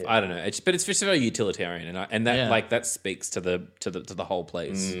have. I don't know, but it's just very utilitarian, and that Yeah. that speaks to the whole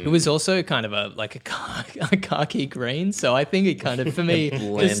place. it was also kind of a khaki green, so I think it kind of for me just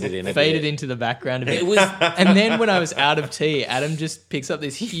Blended in a faded bit. into the background a bit. It was And then when I was out of tea, Adam just picks up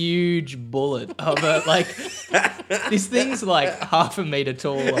this huge bullet of this thing's like half a meter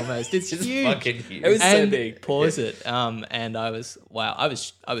tall almost. It's huge. Fucking huge. It was so And big. pours it. And I was I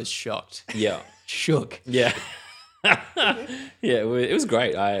was shocked. Yeah. Shook. Yeah. Yeah, it was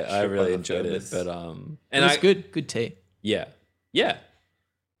great. I really enjoyed it. thermos. But It was good. Good tea. Yeah. Yeah.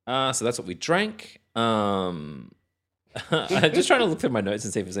 So that's what we drank. I'm just trying to look through my notes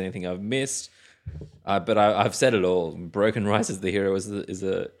and see if there's anything I've missed. But I've said it all. Broken rice is the hero is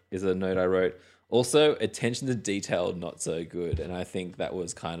a note I wrote. Also, attention to detail not so good, and I think that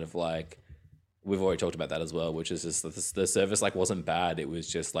was kind of like we've already talked about that as well, which is just the service wasn't bad. It was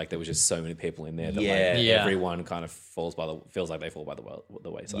just there was just so many people in there that Yeah. everyone kind of feels like they fall by the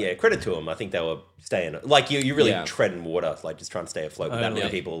wayside. Yeah, credit to them. I think they were staying you really Yeah. treading water, just trying to stay afloat with that many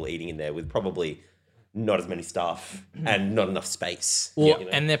yeah. people eating in there with probably not as many staff and not enough space. Well, you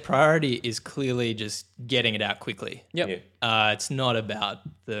know? and their priority is clearly just getting it out quickly. Yep. Yeah. It's not about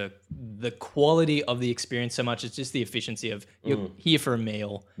the quality of the experience so much. It's just the efficiency of you're here for a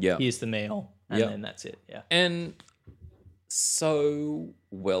meal. Yeah. Here's the meal, and Yeah. then that's it. Yeah. And so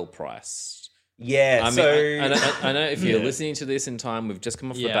well priced. Yeah, I mean, so I know if you're Yeah. listening to this in time, we've just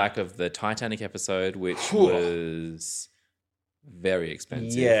come off the Yeah. back of the Titanic episode, which was very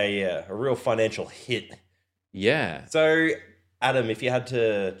expensive. yeah, a real financial hit. Yeah. So, Adam, if you had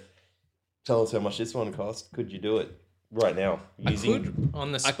to tell us how much this one cost, could you do it right now?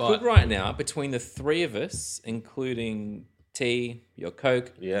 On the I spot. could right now, between the three of us, including tea, your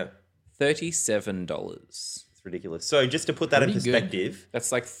Coke, Yeah, $37. it's ridiculous. So, just to put that in Pretty good. perspective,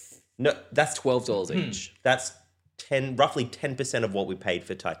 That's like no, that's $12 each. roughly 10% of what we paid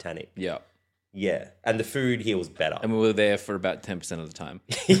for Titanic. Yeah. Yeah, and the food here was better. and we were there for about 10% of the time.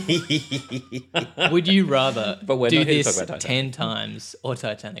 Would you rather But we're do not here to this talk about 10 Titanic. times or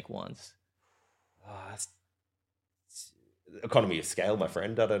Titanic once? It's economy of scale, my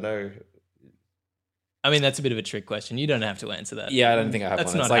friend. I don't know. I mean, that's a bit of a trick question. You don't have to answer that. Yeah, I don't think I have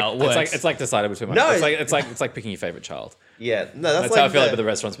That's one. not It's like, how it works. It's like decided between my. No. It's like picking your favorite child. Yeah, no, That's how I feel like with the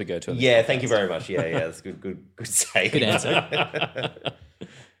restaurants we go to. on this Yeah, podcast. thank you very much. Yeah, that's good say. Good answer.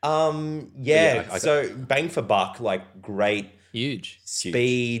 Yeah, I- so bang for buck, like great Huge.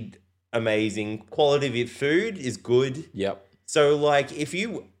 speed, amazing quality of your food is good. Yep. So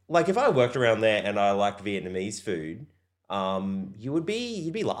if I worked around there and I liked Vietnamese food, you'd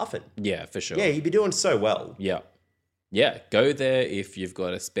be laughing. Yeah, for sure. Yeah, you'd be doing so well. Yeah. Yeah. Go there if you've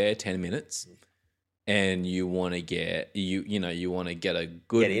got a spare 10 minutes and you want to get you want to get a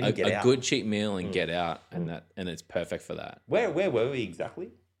good Get in, get out. good cheap meal and get out and it's perfect for that. Where were we exactly?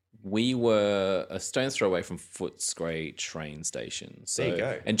 We were a stone's throw away from Footscray train station. So, There you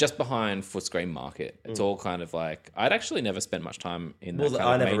go. and just behind Footscray Market. It's all kind of like I'd actually never spent much time in that Well, kind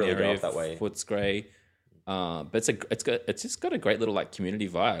I of never main really area drove that of way. Footscray. But it's just got a great little like community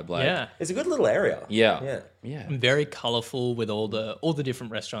vibe. Like Yeah. It's a good little area. yeah. Yeah. Very colorful with all the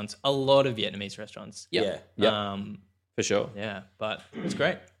different restaurants. A lot of Vietnamese restaurants. Yeah. Yeah. For sure. Yeah, but it's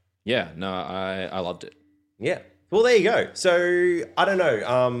great. Yeah, no, I loved it. Yeah. Well, there you go. So I don't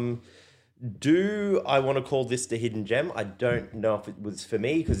know. Do I want to call this the hidden gem? I don't know if it was for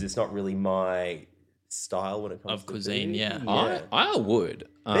me because it's not really my style when it comes Of to cuisine, food. yeah. I would.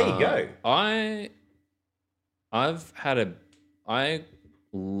 There you go. I've had I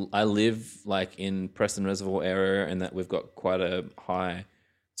live like in Preston Reservoir area, and that we've got quite a high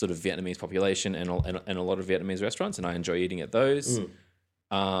sort of Vietnamese population and a lot of Vietnamese restaurants, and I enjoy eating at those.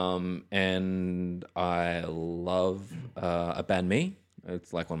 And I love a banh mi.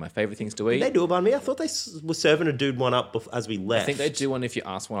 It's like one of my favorite things to eat. Did they do a banh mi? I thought they were serving a dude one up as we left. I think they do one if you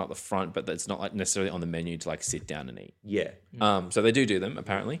ask one up the front, but it's not like necessarily on the menu to like sit down and eat. Yeah. So they do them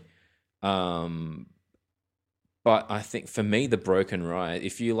apparently. But I think for me, the broken rice,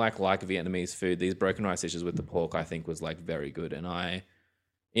 if you like Vietnamese food, these broken rice dishes with the pork, I think was like very good. And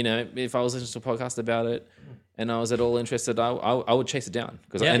if I was listening to a podcast about it and I was at all interested, I would chase it down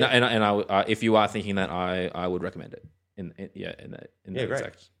because if you are thinking that, I would recommend it in that great.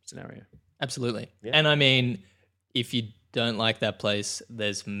 exact scenario. Absolutely. Yeah. And I mean, if you don't like that place,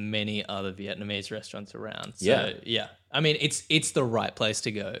 there's many other Vietnamese restaurants around. So yeah. I mean, it's the right place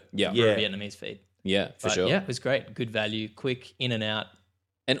to go Yeah. for Yeah. Vietnamese feed. Yeah, for But sure. yeah, it was great. Good value, quick, in and out.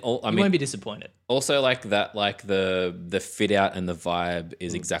 And You won't be disappointed. also like that, like the fit out and the vibe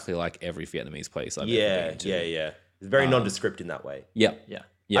is exactly like every Vietnamese place I've ever been to. Yeah. It's very nondescript in that way. Yeah. Yeah.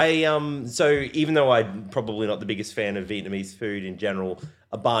 Yeah. So even though I'm probably not the biggest fan of Vietnamese food in general,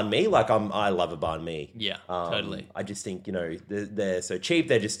 a banh mi, I love a banh mi. Yeah, totally. I just think they're so cheap.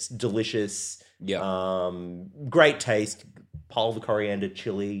 They're just delicious. Yeah. Great taste. Pile of coriander,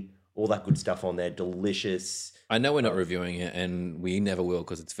 chili, all that good stuff on there. Delicious. I know we're not reviewing it, and we never will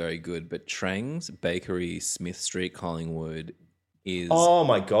because it's very good. But Trang's Bakery, Smith Street, Collingwood, is Oh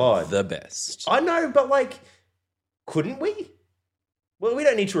my god. the best. I know, but couldn't we? Well, we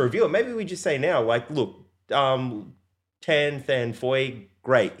don't need to review it. Maybe we just say now, look, Tan Than Foy,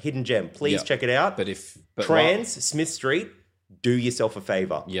 great hidden gem. Please Yeah. check it out. But Smith Street, do yourself a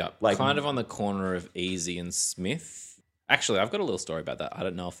favor. yeah, kind of on the corner of Easy and Smith. Actually, I've got a little story about that. I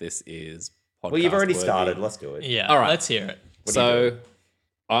don't know if this is podcast Well, you've already worthy. started. Let's do it. Yeah. All right. Let's hear it. What are you So,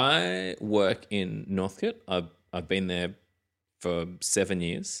 I work in Northcote. I've been there for 7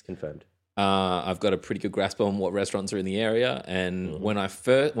 years. Confirmed. I've got a pretty good grasp on what restaurants are in the area. And when I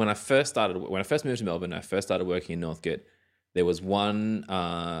first moved to Melbourne, I first started working in Northcote. There was one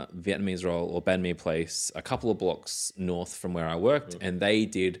Vietnamese roll or banh mi place a couple of blocks north from where I worked, and they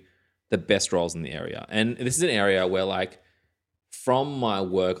did the best rolls in the area. And this is an area where, from my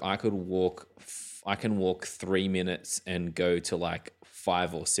work, I can walk 3 minutes and go to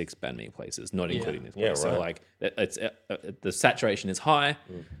 5 or 6 banh mi places, not including this place. Yeah, So right. it's the saturation is high.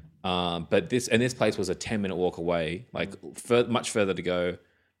 But this place was a 10-minute walk away, much further to go,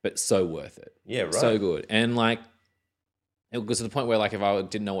 but so worth it. Yeah, right. So good. And it was to the point where if I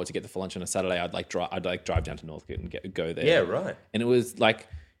didn't know what to get for lunch on a Saturday, I'd drive down to Northcote and go there. Yeah, right. And it was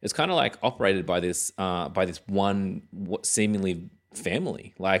it's kind of operated by this one seemingly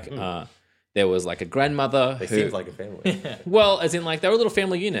family. There was a grandmother They who seemed like a family. well, as in they were a little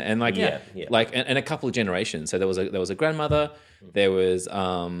family unit, and Yeah. and a couple of generations. So there was a grandmother. There was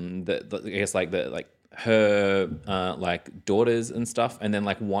I guess her like daughters and stuff, and then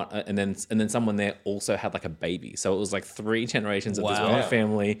like one, and then someone there also had like a baby. So it was like 3 generations of this Wow. one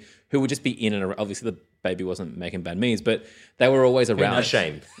family who would just be in and around. Obviously, the baby wasn't making bad meals, but they were always around. A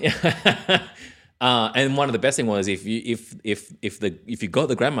shame. And one of the best thing was if you got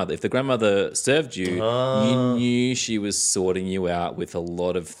the grandmother, if the grandmother served you, you knew she was sorting you out with a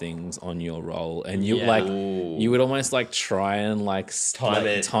lot of things on your roll, and you you would almost like try and like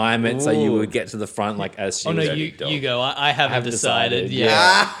time it so you would get to the front like as she. Oh no, was you go. I haven't decided. decided,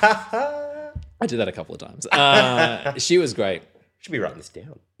 Yeah. I did that a couple of times. She was great. Should be writing this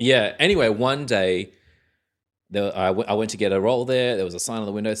down. Yeah. Anyway, one day. I went to get a roll there. There was a sign on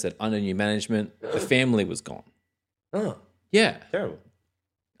the window that said under new management. The family was gone. Oh, Yeah. terrible.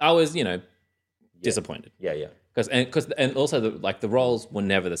 I was, disappointed. Yeah. And also the rolls were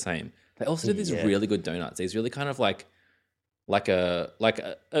never the same. They also did these Yeah. really good donuts. These really kind of like a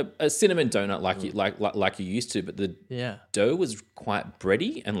cinnamon donut like you used to, but the Yeah. dough was quite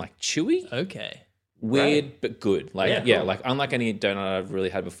bready and like chewy. Okay. Weird but good. Like Yeah, cool. like unlike any donut I've really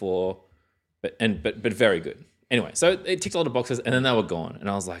had before, but very good. Anyway, so it ticked a lot of boxes, and then they were gone. And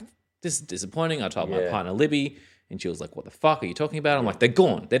I was like, this is disappointing. I told my partner, Libby, and she was like, what the fuck are you talking about? I'm like, they're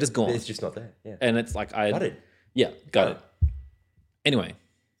gone. They're just gone. It's just not there. Yeah. And it's like, Got it. Yeah, got it. Anyway,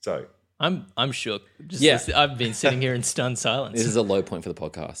 So, I'm shook. Just Yeah. I've been sitting here in stunned silence. this is a low point for the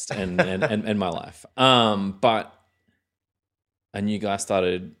podcast and my life. But a new guy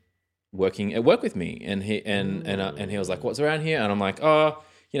started working at work with me, and he was like, what's around here? And I'm like, oh,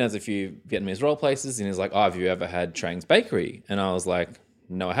 there's a few Vietnamese roll places. And he's like, oh, have you ever had Trang's Bakery? And I was like,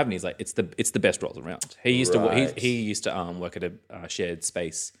 no, I haven't. He's like, it's the best rolls around. He used Right. to he used to work at a shared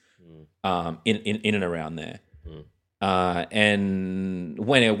space in and around there. And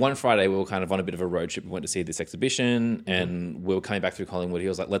when one Friday we were kind of on a bit of a road trip, we went to see this exhibition, and we were coming back through Collingwood. He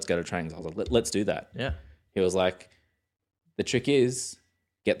was like, let's go to Trang's. I was like, let's do that. Yeah. He was like, the trick is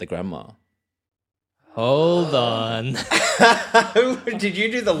get the grandma. Hold on. did you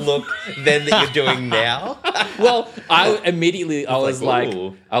do the look then that you're doing now? Well, I was like,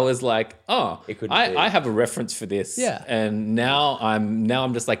 like, ooh. oh, It could I be. have a reference for this. Yeah. And now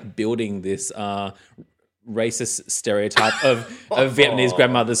I'm just like building this racist stereotype of Vietnamese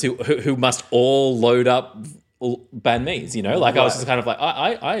grandmothers who must all load up banh mi's, Like I was just kind of like,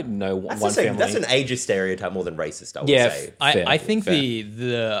 I know That's, one family. that's an ageist stereotype more than racist, I would Yeah, say. I think fair.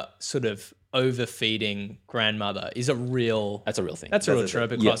 the sort of overfeeding grandmother is a real. That's a real thing. That's a real That's a trope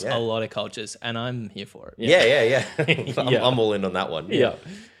thing. across Yeah. a lot of cultures, and I'm here for it. Yeah. Yeah. I'm all in on that one. Yeah.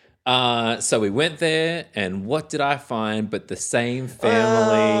 So we went there, and what did I find but the same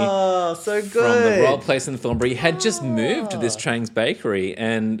family Oh, so good. from the roll place in Thornbury had just moved to this Trang's Bakery,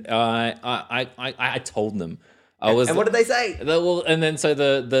 and I told them. I was, And what did they say? and then so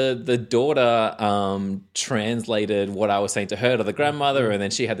the daughter translated what I was saying to her to the grandmother, and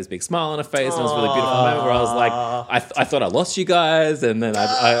then she had this big smile on her face, and it was a really beautiful moment where I was like, I thought I lost you guys, and then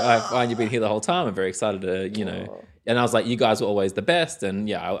I find you've been here the whole time. I'm very excited to and I was like, you guys were always the best, and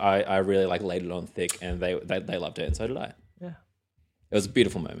I really like laid it on thick, and they loved it, and so did I. Yeah. It was a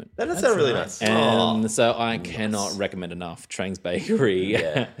beautiful moment. That does sound really nice. And so I cannot recommend enough Trang's Bakery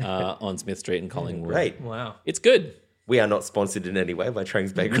on Smith Street in Collingwood. Great. Wow. It's good. We are not sponsored in any way by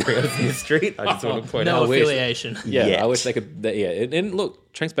Trang's Bakery on Smith Street. I just want to point No out. affiliation. Yeah, Yet. I wish they could. And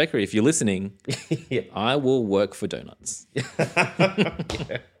look, Trang's Bakery, if you're listening, Yeah. I will work for donuts.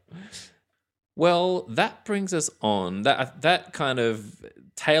 Well, that brings us on that kind of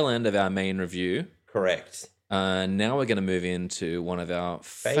tail end of our main review. Correct. Now we're going to move into one of our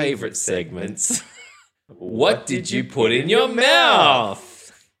favorite Favorite segments. What did you put in your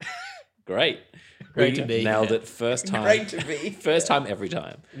mouth? Great. Great We to be nailed here. it first time. Great to be. First time every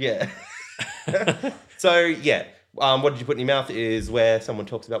time. Yeah. So, yeah. What did you put in your mouth is where someone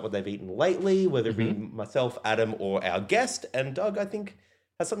talks about what they've eaten lately, whether it be myself, Adam, or our guest. And Doug, I think,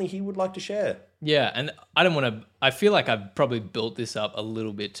 has something he would like to share. Yeah, and I don't want to. I feel like I've probably built this up a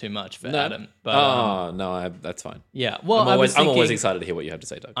little bit too much for Adam. But that's fine. yeah, well, I'm always I was thinking, excited to hear what you have to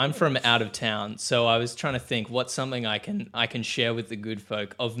say, Doug. I'm from out of town, so I was trying to think what's something I can share with the good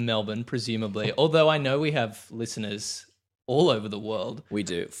folk of Melbourne, presumably. Although I know we have listeners all over the world. We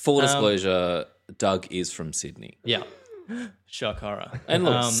do. Full disclosure, Doug is from Sydney. Yeah, shock horror. And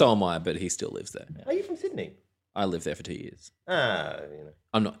look, so am I, but he still lives there. Are you from Sydney? I lived there for 2 years. You know.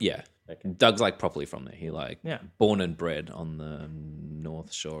 I'm not, yeah. Okay. Doug's like properly from there. He Yeah. born and bred on the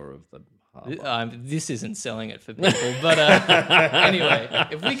north shore of the harbour. This isn't selling it for people, but anyway,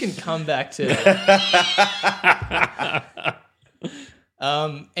 if we can come back to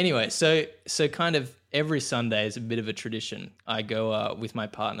Anyway, so kind of every Sunday is a bit of a tradition. I go with my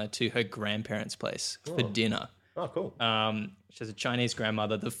partner to her grandparents' place for dinner. Oh, cool. She has a Chinese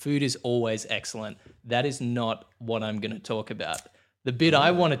grandmother. The food is always excellent. That is not what I'm going to talk about. The bit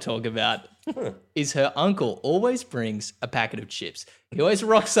I want to talk about is her uncle always brings a packet of chips. He always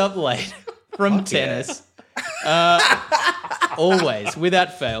rocks up late from tennis. Always,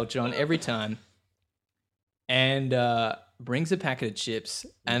 without fail, John, every time. And brings a packet of chips.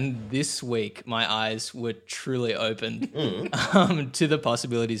 And this week, my eyes were truly opened to the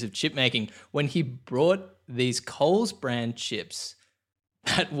possibilities of chip making when he brought these Coles brand chips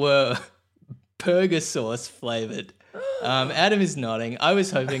that were burger sauce flavored. Adam is nodding. I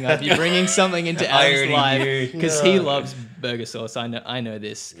was hoping I'd be bringing something into Adam's life because he loves burger sauce. I know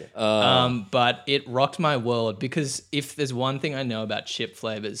this. But it rocked my world because if there's one thing I know about chip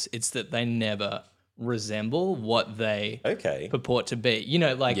flavors, it's that they never resemble what they purport to be. You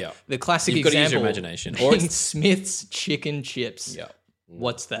know, like the classic You've got to use example, your imagination. Or Smith's chicken chips. Yeah.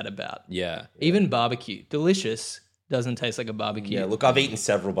 What's that about? Yeah. Even barbecue, delicious. Doesn't taste like a barbecue. Yeah, look, I've eaten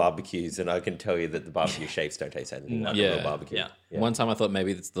several barbecues, and I can tell you that the barbecue shapes don't taste anything like a real barbecue. Yeah. One time I thought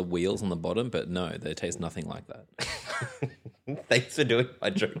maybe it's the wheels on the bottom, but no, they taste nothing like that. Thanks for doing my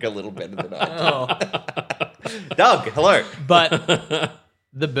joke a little better than I did. Doug, hello. But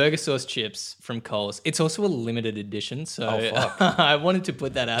the burger sauce chips from Coles, it's also a limited edition, so I wanted to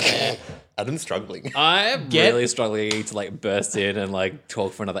put that out there. Adam's struggling. I'm really struggling to like burst in and like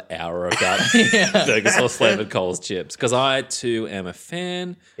talk for another hour about burger sauce flavored Coles chips because I too am a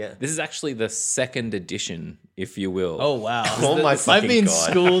fan. Yeah. This is actually the second edition, if you will. Oh wow! Oh my fucking I've been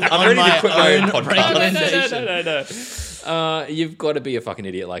God. schooled I'm on ready to my quit my own own podcast. recommendation. No. You've got to be a fucking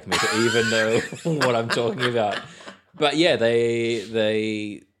idiot like me to even know what I'm talking about. But yeah,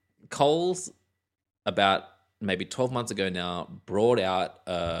 they Coles about maybe 12 months ago now brought out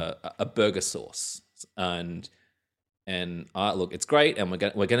a burger sauce and look, it's great, and we're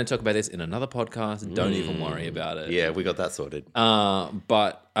going to talk about this in another podcast. Don't even worry about it. Yeah, we got that sorted.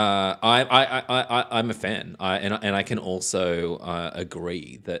 But I'm a fan, and I can also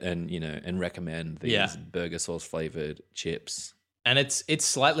agree that and recommend these burger sauce flavored chips. And it's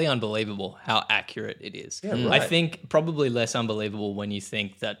slightly unbelievable how accurate it is. Yeah, right. I think probably less unbelievable when you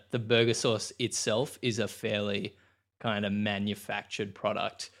think that the burger sauce itself is a fairly kind of manufactured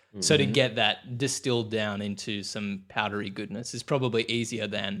product. Mm-hmm. So to get that distilled down into some powdery goodness is probably easier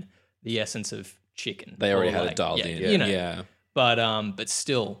than the essence of chicken. They already had it dialed in. You know. Yeah. But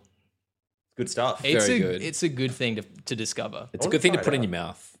still, Good stuff. it's a good thing to discover. It's a good thing to put in your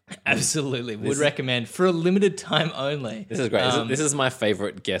mouth. Absolutely. Would recommend for a limited time only. This is great. This is my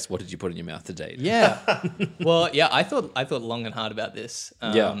favorite guess. What did you put in your mouth to date? Yeah. Well, yeah, I thought long and hard about this.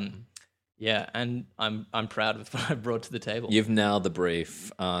 Yeah, and I'm proud of what I brought to the table. You've nailed the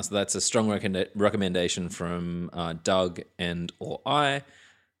brief. So that's a strong recommendation from Doug and or I.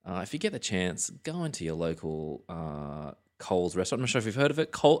 If you get the chance, go into your local Coles restaurant. I'm not sure if you've heard of it.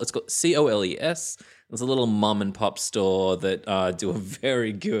 It's got COLES. There's a little mum and pop store that do a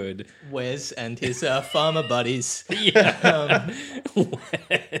very good Wes and his farmer buddies.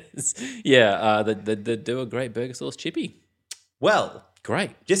 Wes. Yeah, they do a great burger sauce chippy. Well,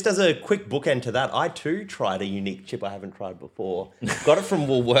 Great. just as a quick bookend to that, I too tried a unique chip I haven't tried before. Got it from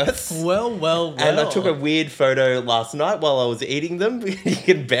Woolworths. Well. And I took a weird photo last night while I was eating them. You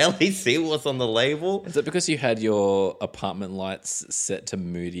can barely see what's on the label. Is it because you had your apartment lights set to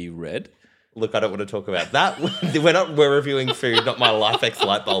moody red? Look, I don't want to talk about that. We're reviewing food, not my LifeX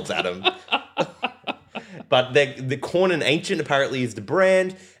light bulbs, Adam. But the Corn and Ancient apparently is the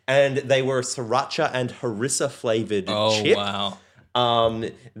brand, and they were a sriracha and harissa flavored chip. Wow.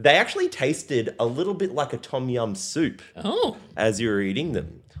 They actually tasted a little bit like a tom yum soup as you were eating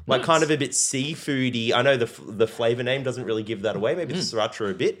them. Like kind of a bit seafoody. I know the flavor name doesn't really give that away. Maybe the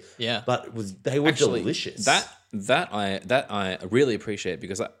sriracha a bit. Yeah. But they were delicious. That I really appreciate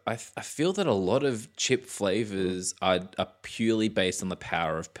because I feel that a lot of chip flavors are purely based on the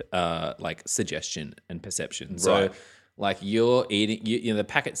power of like suggestion and perception. So like you're eating, you know, the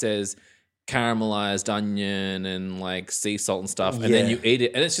packet says caramelized onion and like sea salt and stuff, and then you eat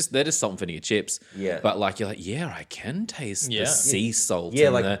it, and they're just salt and vinegar chips. Yeah, but like you're like, I can taste the sea salt. Yeah,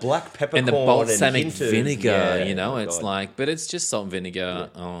 and like the black peppercorn and the balsamic and vinegar. Yeah, you know, it's like, but it's just salt and vinegar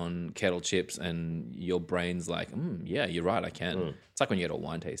on kettle chips, and your brain's like, yeah, you're right, I can. It's like when you get a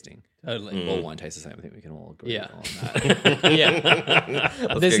wine tasting. Totally. All wine tastes the same. I think we can all agree on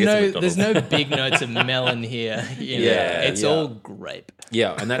that. There's no big notes of melon here. It's all grape.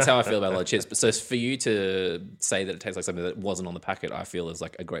 Yeah, and that's how I feel about a lot of chips. But so for you to say that it tastes like something that wasn't on the packet, I feel is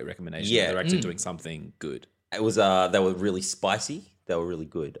like a great recommendation. Yeah. They're actually doing something good. It was they were really spicy. they were really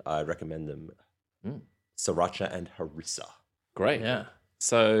good. I recommend them. Sriracha and harissa. Great. Yeah.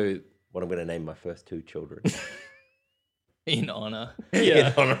 So What I'm going to name my first 2 children In honor.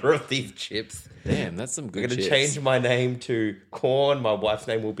 in honor of these chips. damn, that's some I'm good going to chips. change my name to Corn. My wife's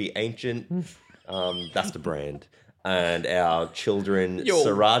name will be Ancient. That's the brand. And our children, Yo.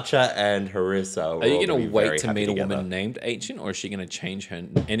 Sriracha and Harissa. Are you going to wait to meet a woman named Ancient, or is she going to change her?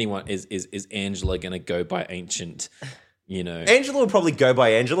 Anyone is Angela going to go by Ancient? You know, Angela will probably go by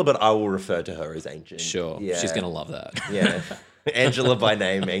Angela, but I will refer to her as Ancient. sure, Yeah. she's going to love that. Yeah. Angela by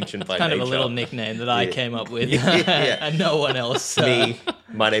name, Ancient by Kind nature. of a little nickname that I came up with. Yeah. And no one else. Me,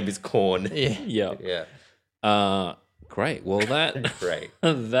 my name is Corn. Yeah. Yeah. Yeah. Great. Well, that Great.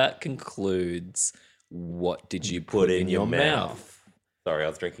 that concludes. What did you put in your mouth? Sorry, I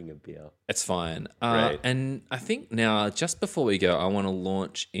was drinking a beer. It's fine. Right. And I think now, just before we go, I want to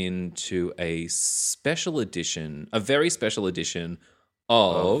launch into a special edition, a very special edition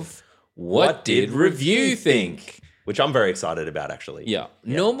of What Did Review Think? Which I'm very excited about, actually. Yeah.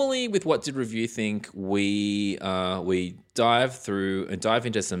 Normally, with What Did Review Think, we dive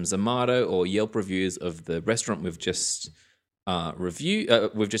into some Zomato or Yelp reviews of the restaurant we've just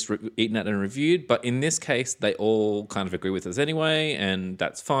eaten at and reviewed. But in this case, they all kind of agree with us anyway, and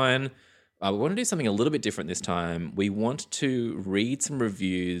that's fine. We want to do something a little bit different this time. We want to read some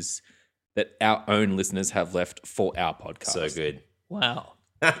reviews that our own listeners have left for our podcast. So good. Wow.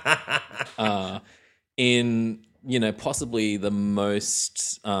 In possibly the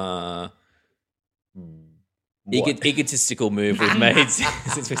most egotistical move we've made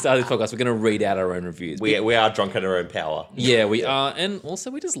since we started this podcast. We're going to read out our own reviews. We are drunk on our own power. Yeah, we are. And also,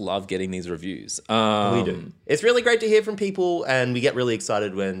 we just love getting these reviews. We do. It's really great to hear from people, and we get really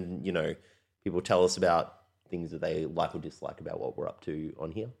excited when, people tell us about things that they like or dislike about what we're up to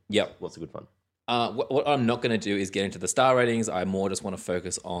on here. Yep. Lots of good fun. What I'm not going to do is get into the star ratings. I more just want to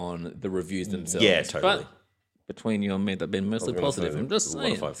focus on the reviews themselves. Yeah, totally. But between you and me, they've been mostly positive. I'm just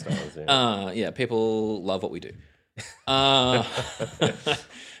saying. 1 5 stars, yeah. People love what we do. And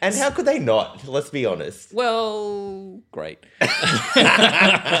how could they not? Let's be honest. Well, great.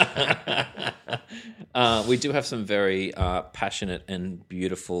 We do have some very passionate and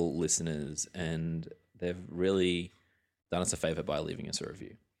beautiful listeners, and they've really done us a favor by leaving us a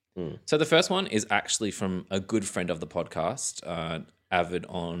review. So the first one is actually from a good friend of the podcast, avid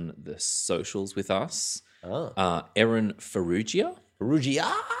on the socials with us, Erin Ferrugia.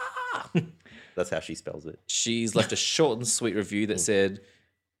 Ferrugia! That's how she spells it. She's left a short and sweet review that said,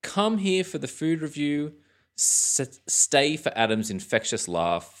 "Come here for the food review, stay for Adam's infectious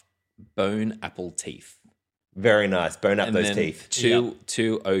laugh, bone apple teeth." Very nice. Bone up And those then teeth.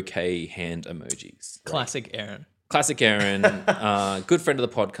 two okay hand emojis. Classic Aaron. Classic Aaron, good friend of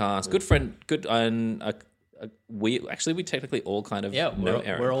the podcast, good friend, good. We technically all kind of Yeah, know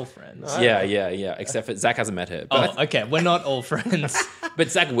Aaron. we're all friends. Yeah, except for Zach hasn't met her, but Okay, we're not all friends.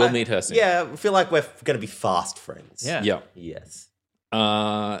 but Zach will meet her soon. Yeah, I feel like we're going to be fast friends. Yeah. Yeah. Yes.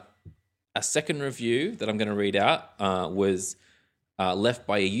 A second review that I'm going to read out was left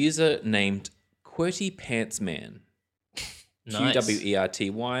by a user named Querty Pants Man. Nice.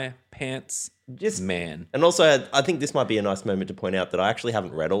 QWERTY Pants Just Man. And also, I think this might be a nice moment to point out that I actually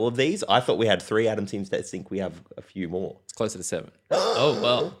haven't read all of these. I thought we had 3. Adam seems to think we have a few more. It's closer to 7. Oh,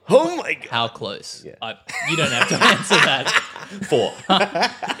 well. Oh my god! How close? Yeah. You don't have to answer that. 4.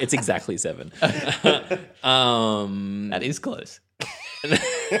 It's exactly 7. That is close.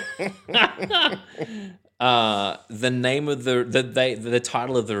 The name of the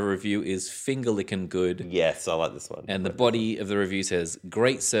title of the review is Finger Lickin' Good, Yes, I like this one. and the body of the review says,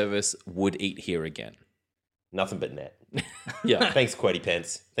 "Great service, would eat here again." Nothing but net. Yeah, Thanks, Querty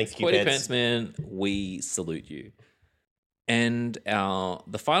Pants. Thanks, Q Querty Pants. Pants Man, we salute you. And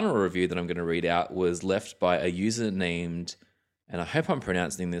the final review that I'm going to read out was left by a user named, and I hope I'm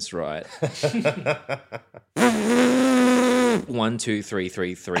pronouncing this right,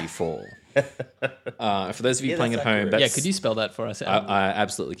 123334. For those of you playing at that's home, accurate. that's, Yeah, could you spell that for us? Adam? I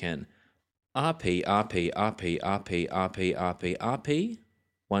absolutely can. RP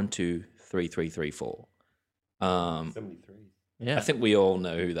 123334. 73. Yeah. I think we all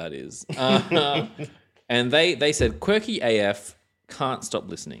know who that is. And they said, "Quirky AF, can't stop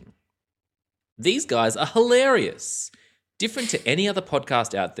listening. These guys are hilarious. Different to any other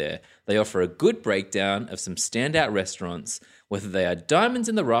podcast out there, they offer a good breakdown of some standout restaurants, whether they are diamonds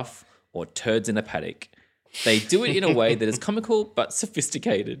in the rough or turds in a paddock. They do it in a way that is comical but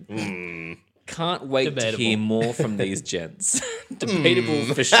sophisticated. Can't wait Debatable. to hear more from these gents."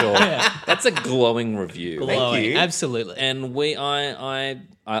 Debatable for sure. That's a glowing review. Glowing. you. Absolutely. And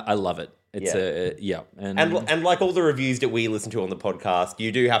I love it. It's And like all the reviews that we listen to on the podcast,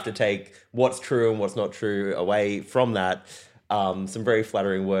 you do have to take what's true and what's not true away from that. Some very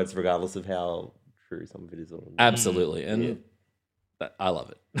flattering words, regardless of how true some of it is. absolutely, and I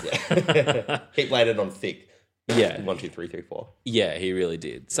love it. Yeah. He laid it on thick. Yeah. 1, 2, 3, 3, 4. Yeah, he really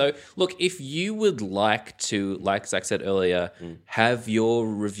did. So, look, if you would like to, like Zach said earlier, have your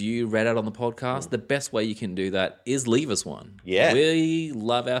review read out on the podcast, the best way you can do that is leave us one. Yeah. We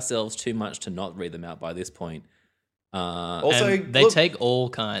love ourselves too much to not read them out by this point. Also, And they take all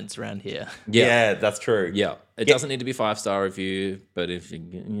kinds around here. Yeah, that's true. Yeah. It doesn't need to be 5-star review, but if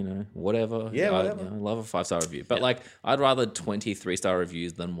you, whatever. Yeah, whatever. I love a 5-star review. But like, I'd rather 20 3-star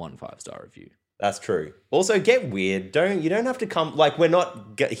reviews than 1 5-star review. That's true. Also, get weird. You don't have to come, like, we're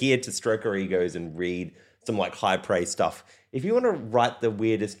not here to stroke our egos and read some like high praise stuff. If you want to write the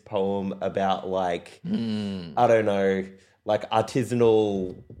weirdest poem about like, I don't know, like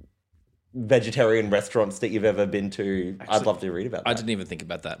artisanal vegetarian restaurants that you've ever been to, I'd love to read about that. I didn't even think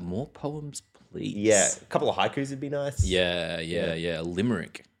about that. More poems, please. Yeah, a couple of haikus would be nice. Yeah.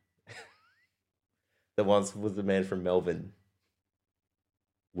 Limerick. The ones with the man from Melbourne.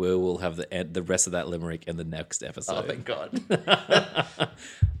 We'll have the rest of that limerick in the next episode. Oh, thank God.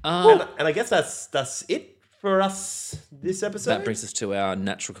 And I guess that's it for us this episode. That brings us to our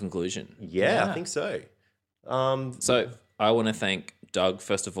natural conclusion. Yeah, I think so. So I want to thank Doug,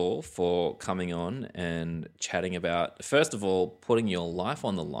 first of all, for coming on and chatting about, first of all, putting your life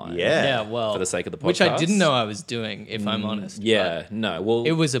on the line. Yeah. Well, For the sake of the podcast. which I didn't know I was doing, if I'm honest. Yeah, no. Well,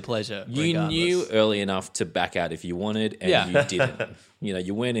 It was a pleasure. you regardless. knew early enough to back out if you wanted, and you didn't.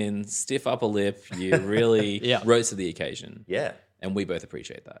 You went in, stiff upper lip. You really rose to the occasion. Yeah. And we both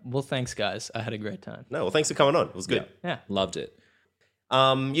appreciate that. Well, thanks, guys. I had a great time. No, well, thanks for coming on. It was good. Yeah. Loved it.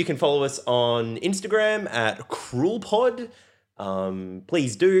 You can follow us on Instagram at CruelPod.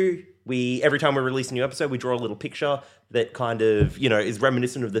 Please do. Every time we release a new episode, we draw a little picture that kind of, is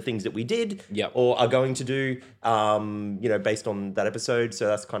reminiscent of the things that we did or are going to do, based on that episode. So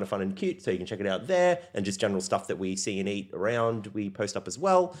that's kind of fun and cute. So you can check it out there, and just general stuff that we see and eat around, we post up as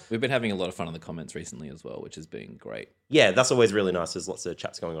well. We've been having a lot of fun in the comments recently as well, which has been great. Yeah, that's always really nice. There's lots of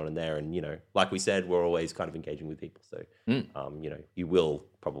chats going on in there. And, like we said, we're always kind of engaging with people. So, you will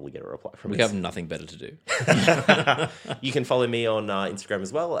probably get a reply from us. We have nothing better to do. You can follow me on Instagram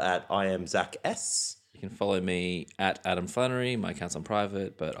as well at I am Zach S. You can follow me at Adam Flannery. My account's on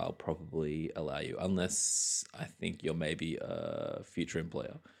private, but I'll probably allow you, unless I think you're maybe a future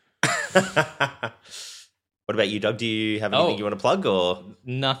employer. What about you, Doug? Do you have anything you want to plug, or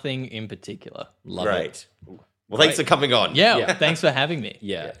Nothing in particular. Love it. Great. Well, thanks for coming on. Yeah, thanks for having me.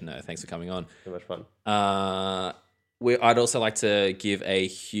 Yeah, no, thanks for coming on. So much fun. I'd also like to give a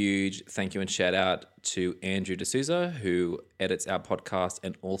huge thank you and shout out to Andrew D'Souza, who edits our podcast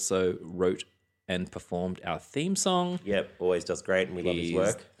and also wrote and performed our theme song. Yep, always does great, and we love his He's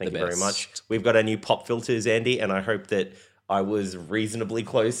work. Thank the you very best. much. We've got our new pop filters, Andy, and I hope that I was reasonably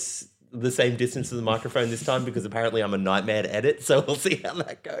close, the same distance to the microphone this time, because apparently I'm a nightmare to edit. So we'll see how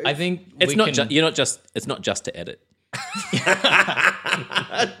that goes. I think It's we not can- it's not just to edit.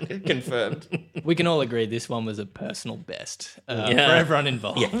 Confirmed. we can all agree this one was a personal best for Yeah. everyone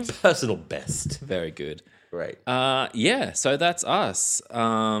involved. Yeah, personal best. Very good. Great. So that's us.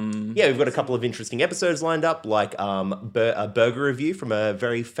 Yeah, we've got a couple of interesting episodes lined up, like a burger review from a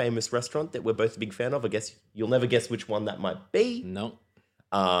very famous restaurant that we're both a big fan of. I guess you'll never guess which one that might be. No.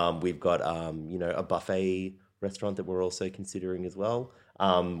 We've got a buffet restaurant that we're also considering as well.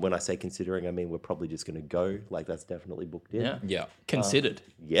 When I say considering, I mean we're probably just going to go. Like, that's definitely booked in. Yeah. Yeah. Considered.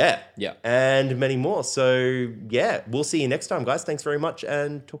 Yeah. Yeah. And many more. So, yeah, we'll see you next time, guys. Thanks very much,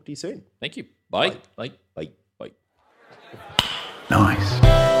 and talk to you soon. Thank you. Bye. Like Bye. Bye. Nice.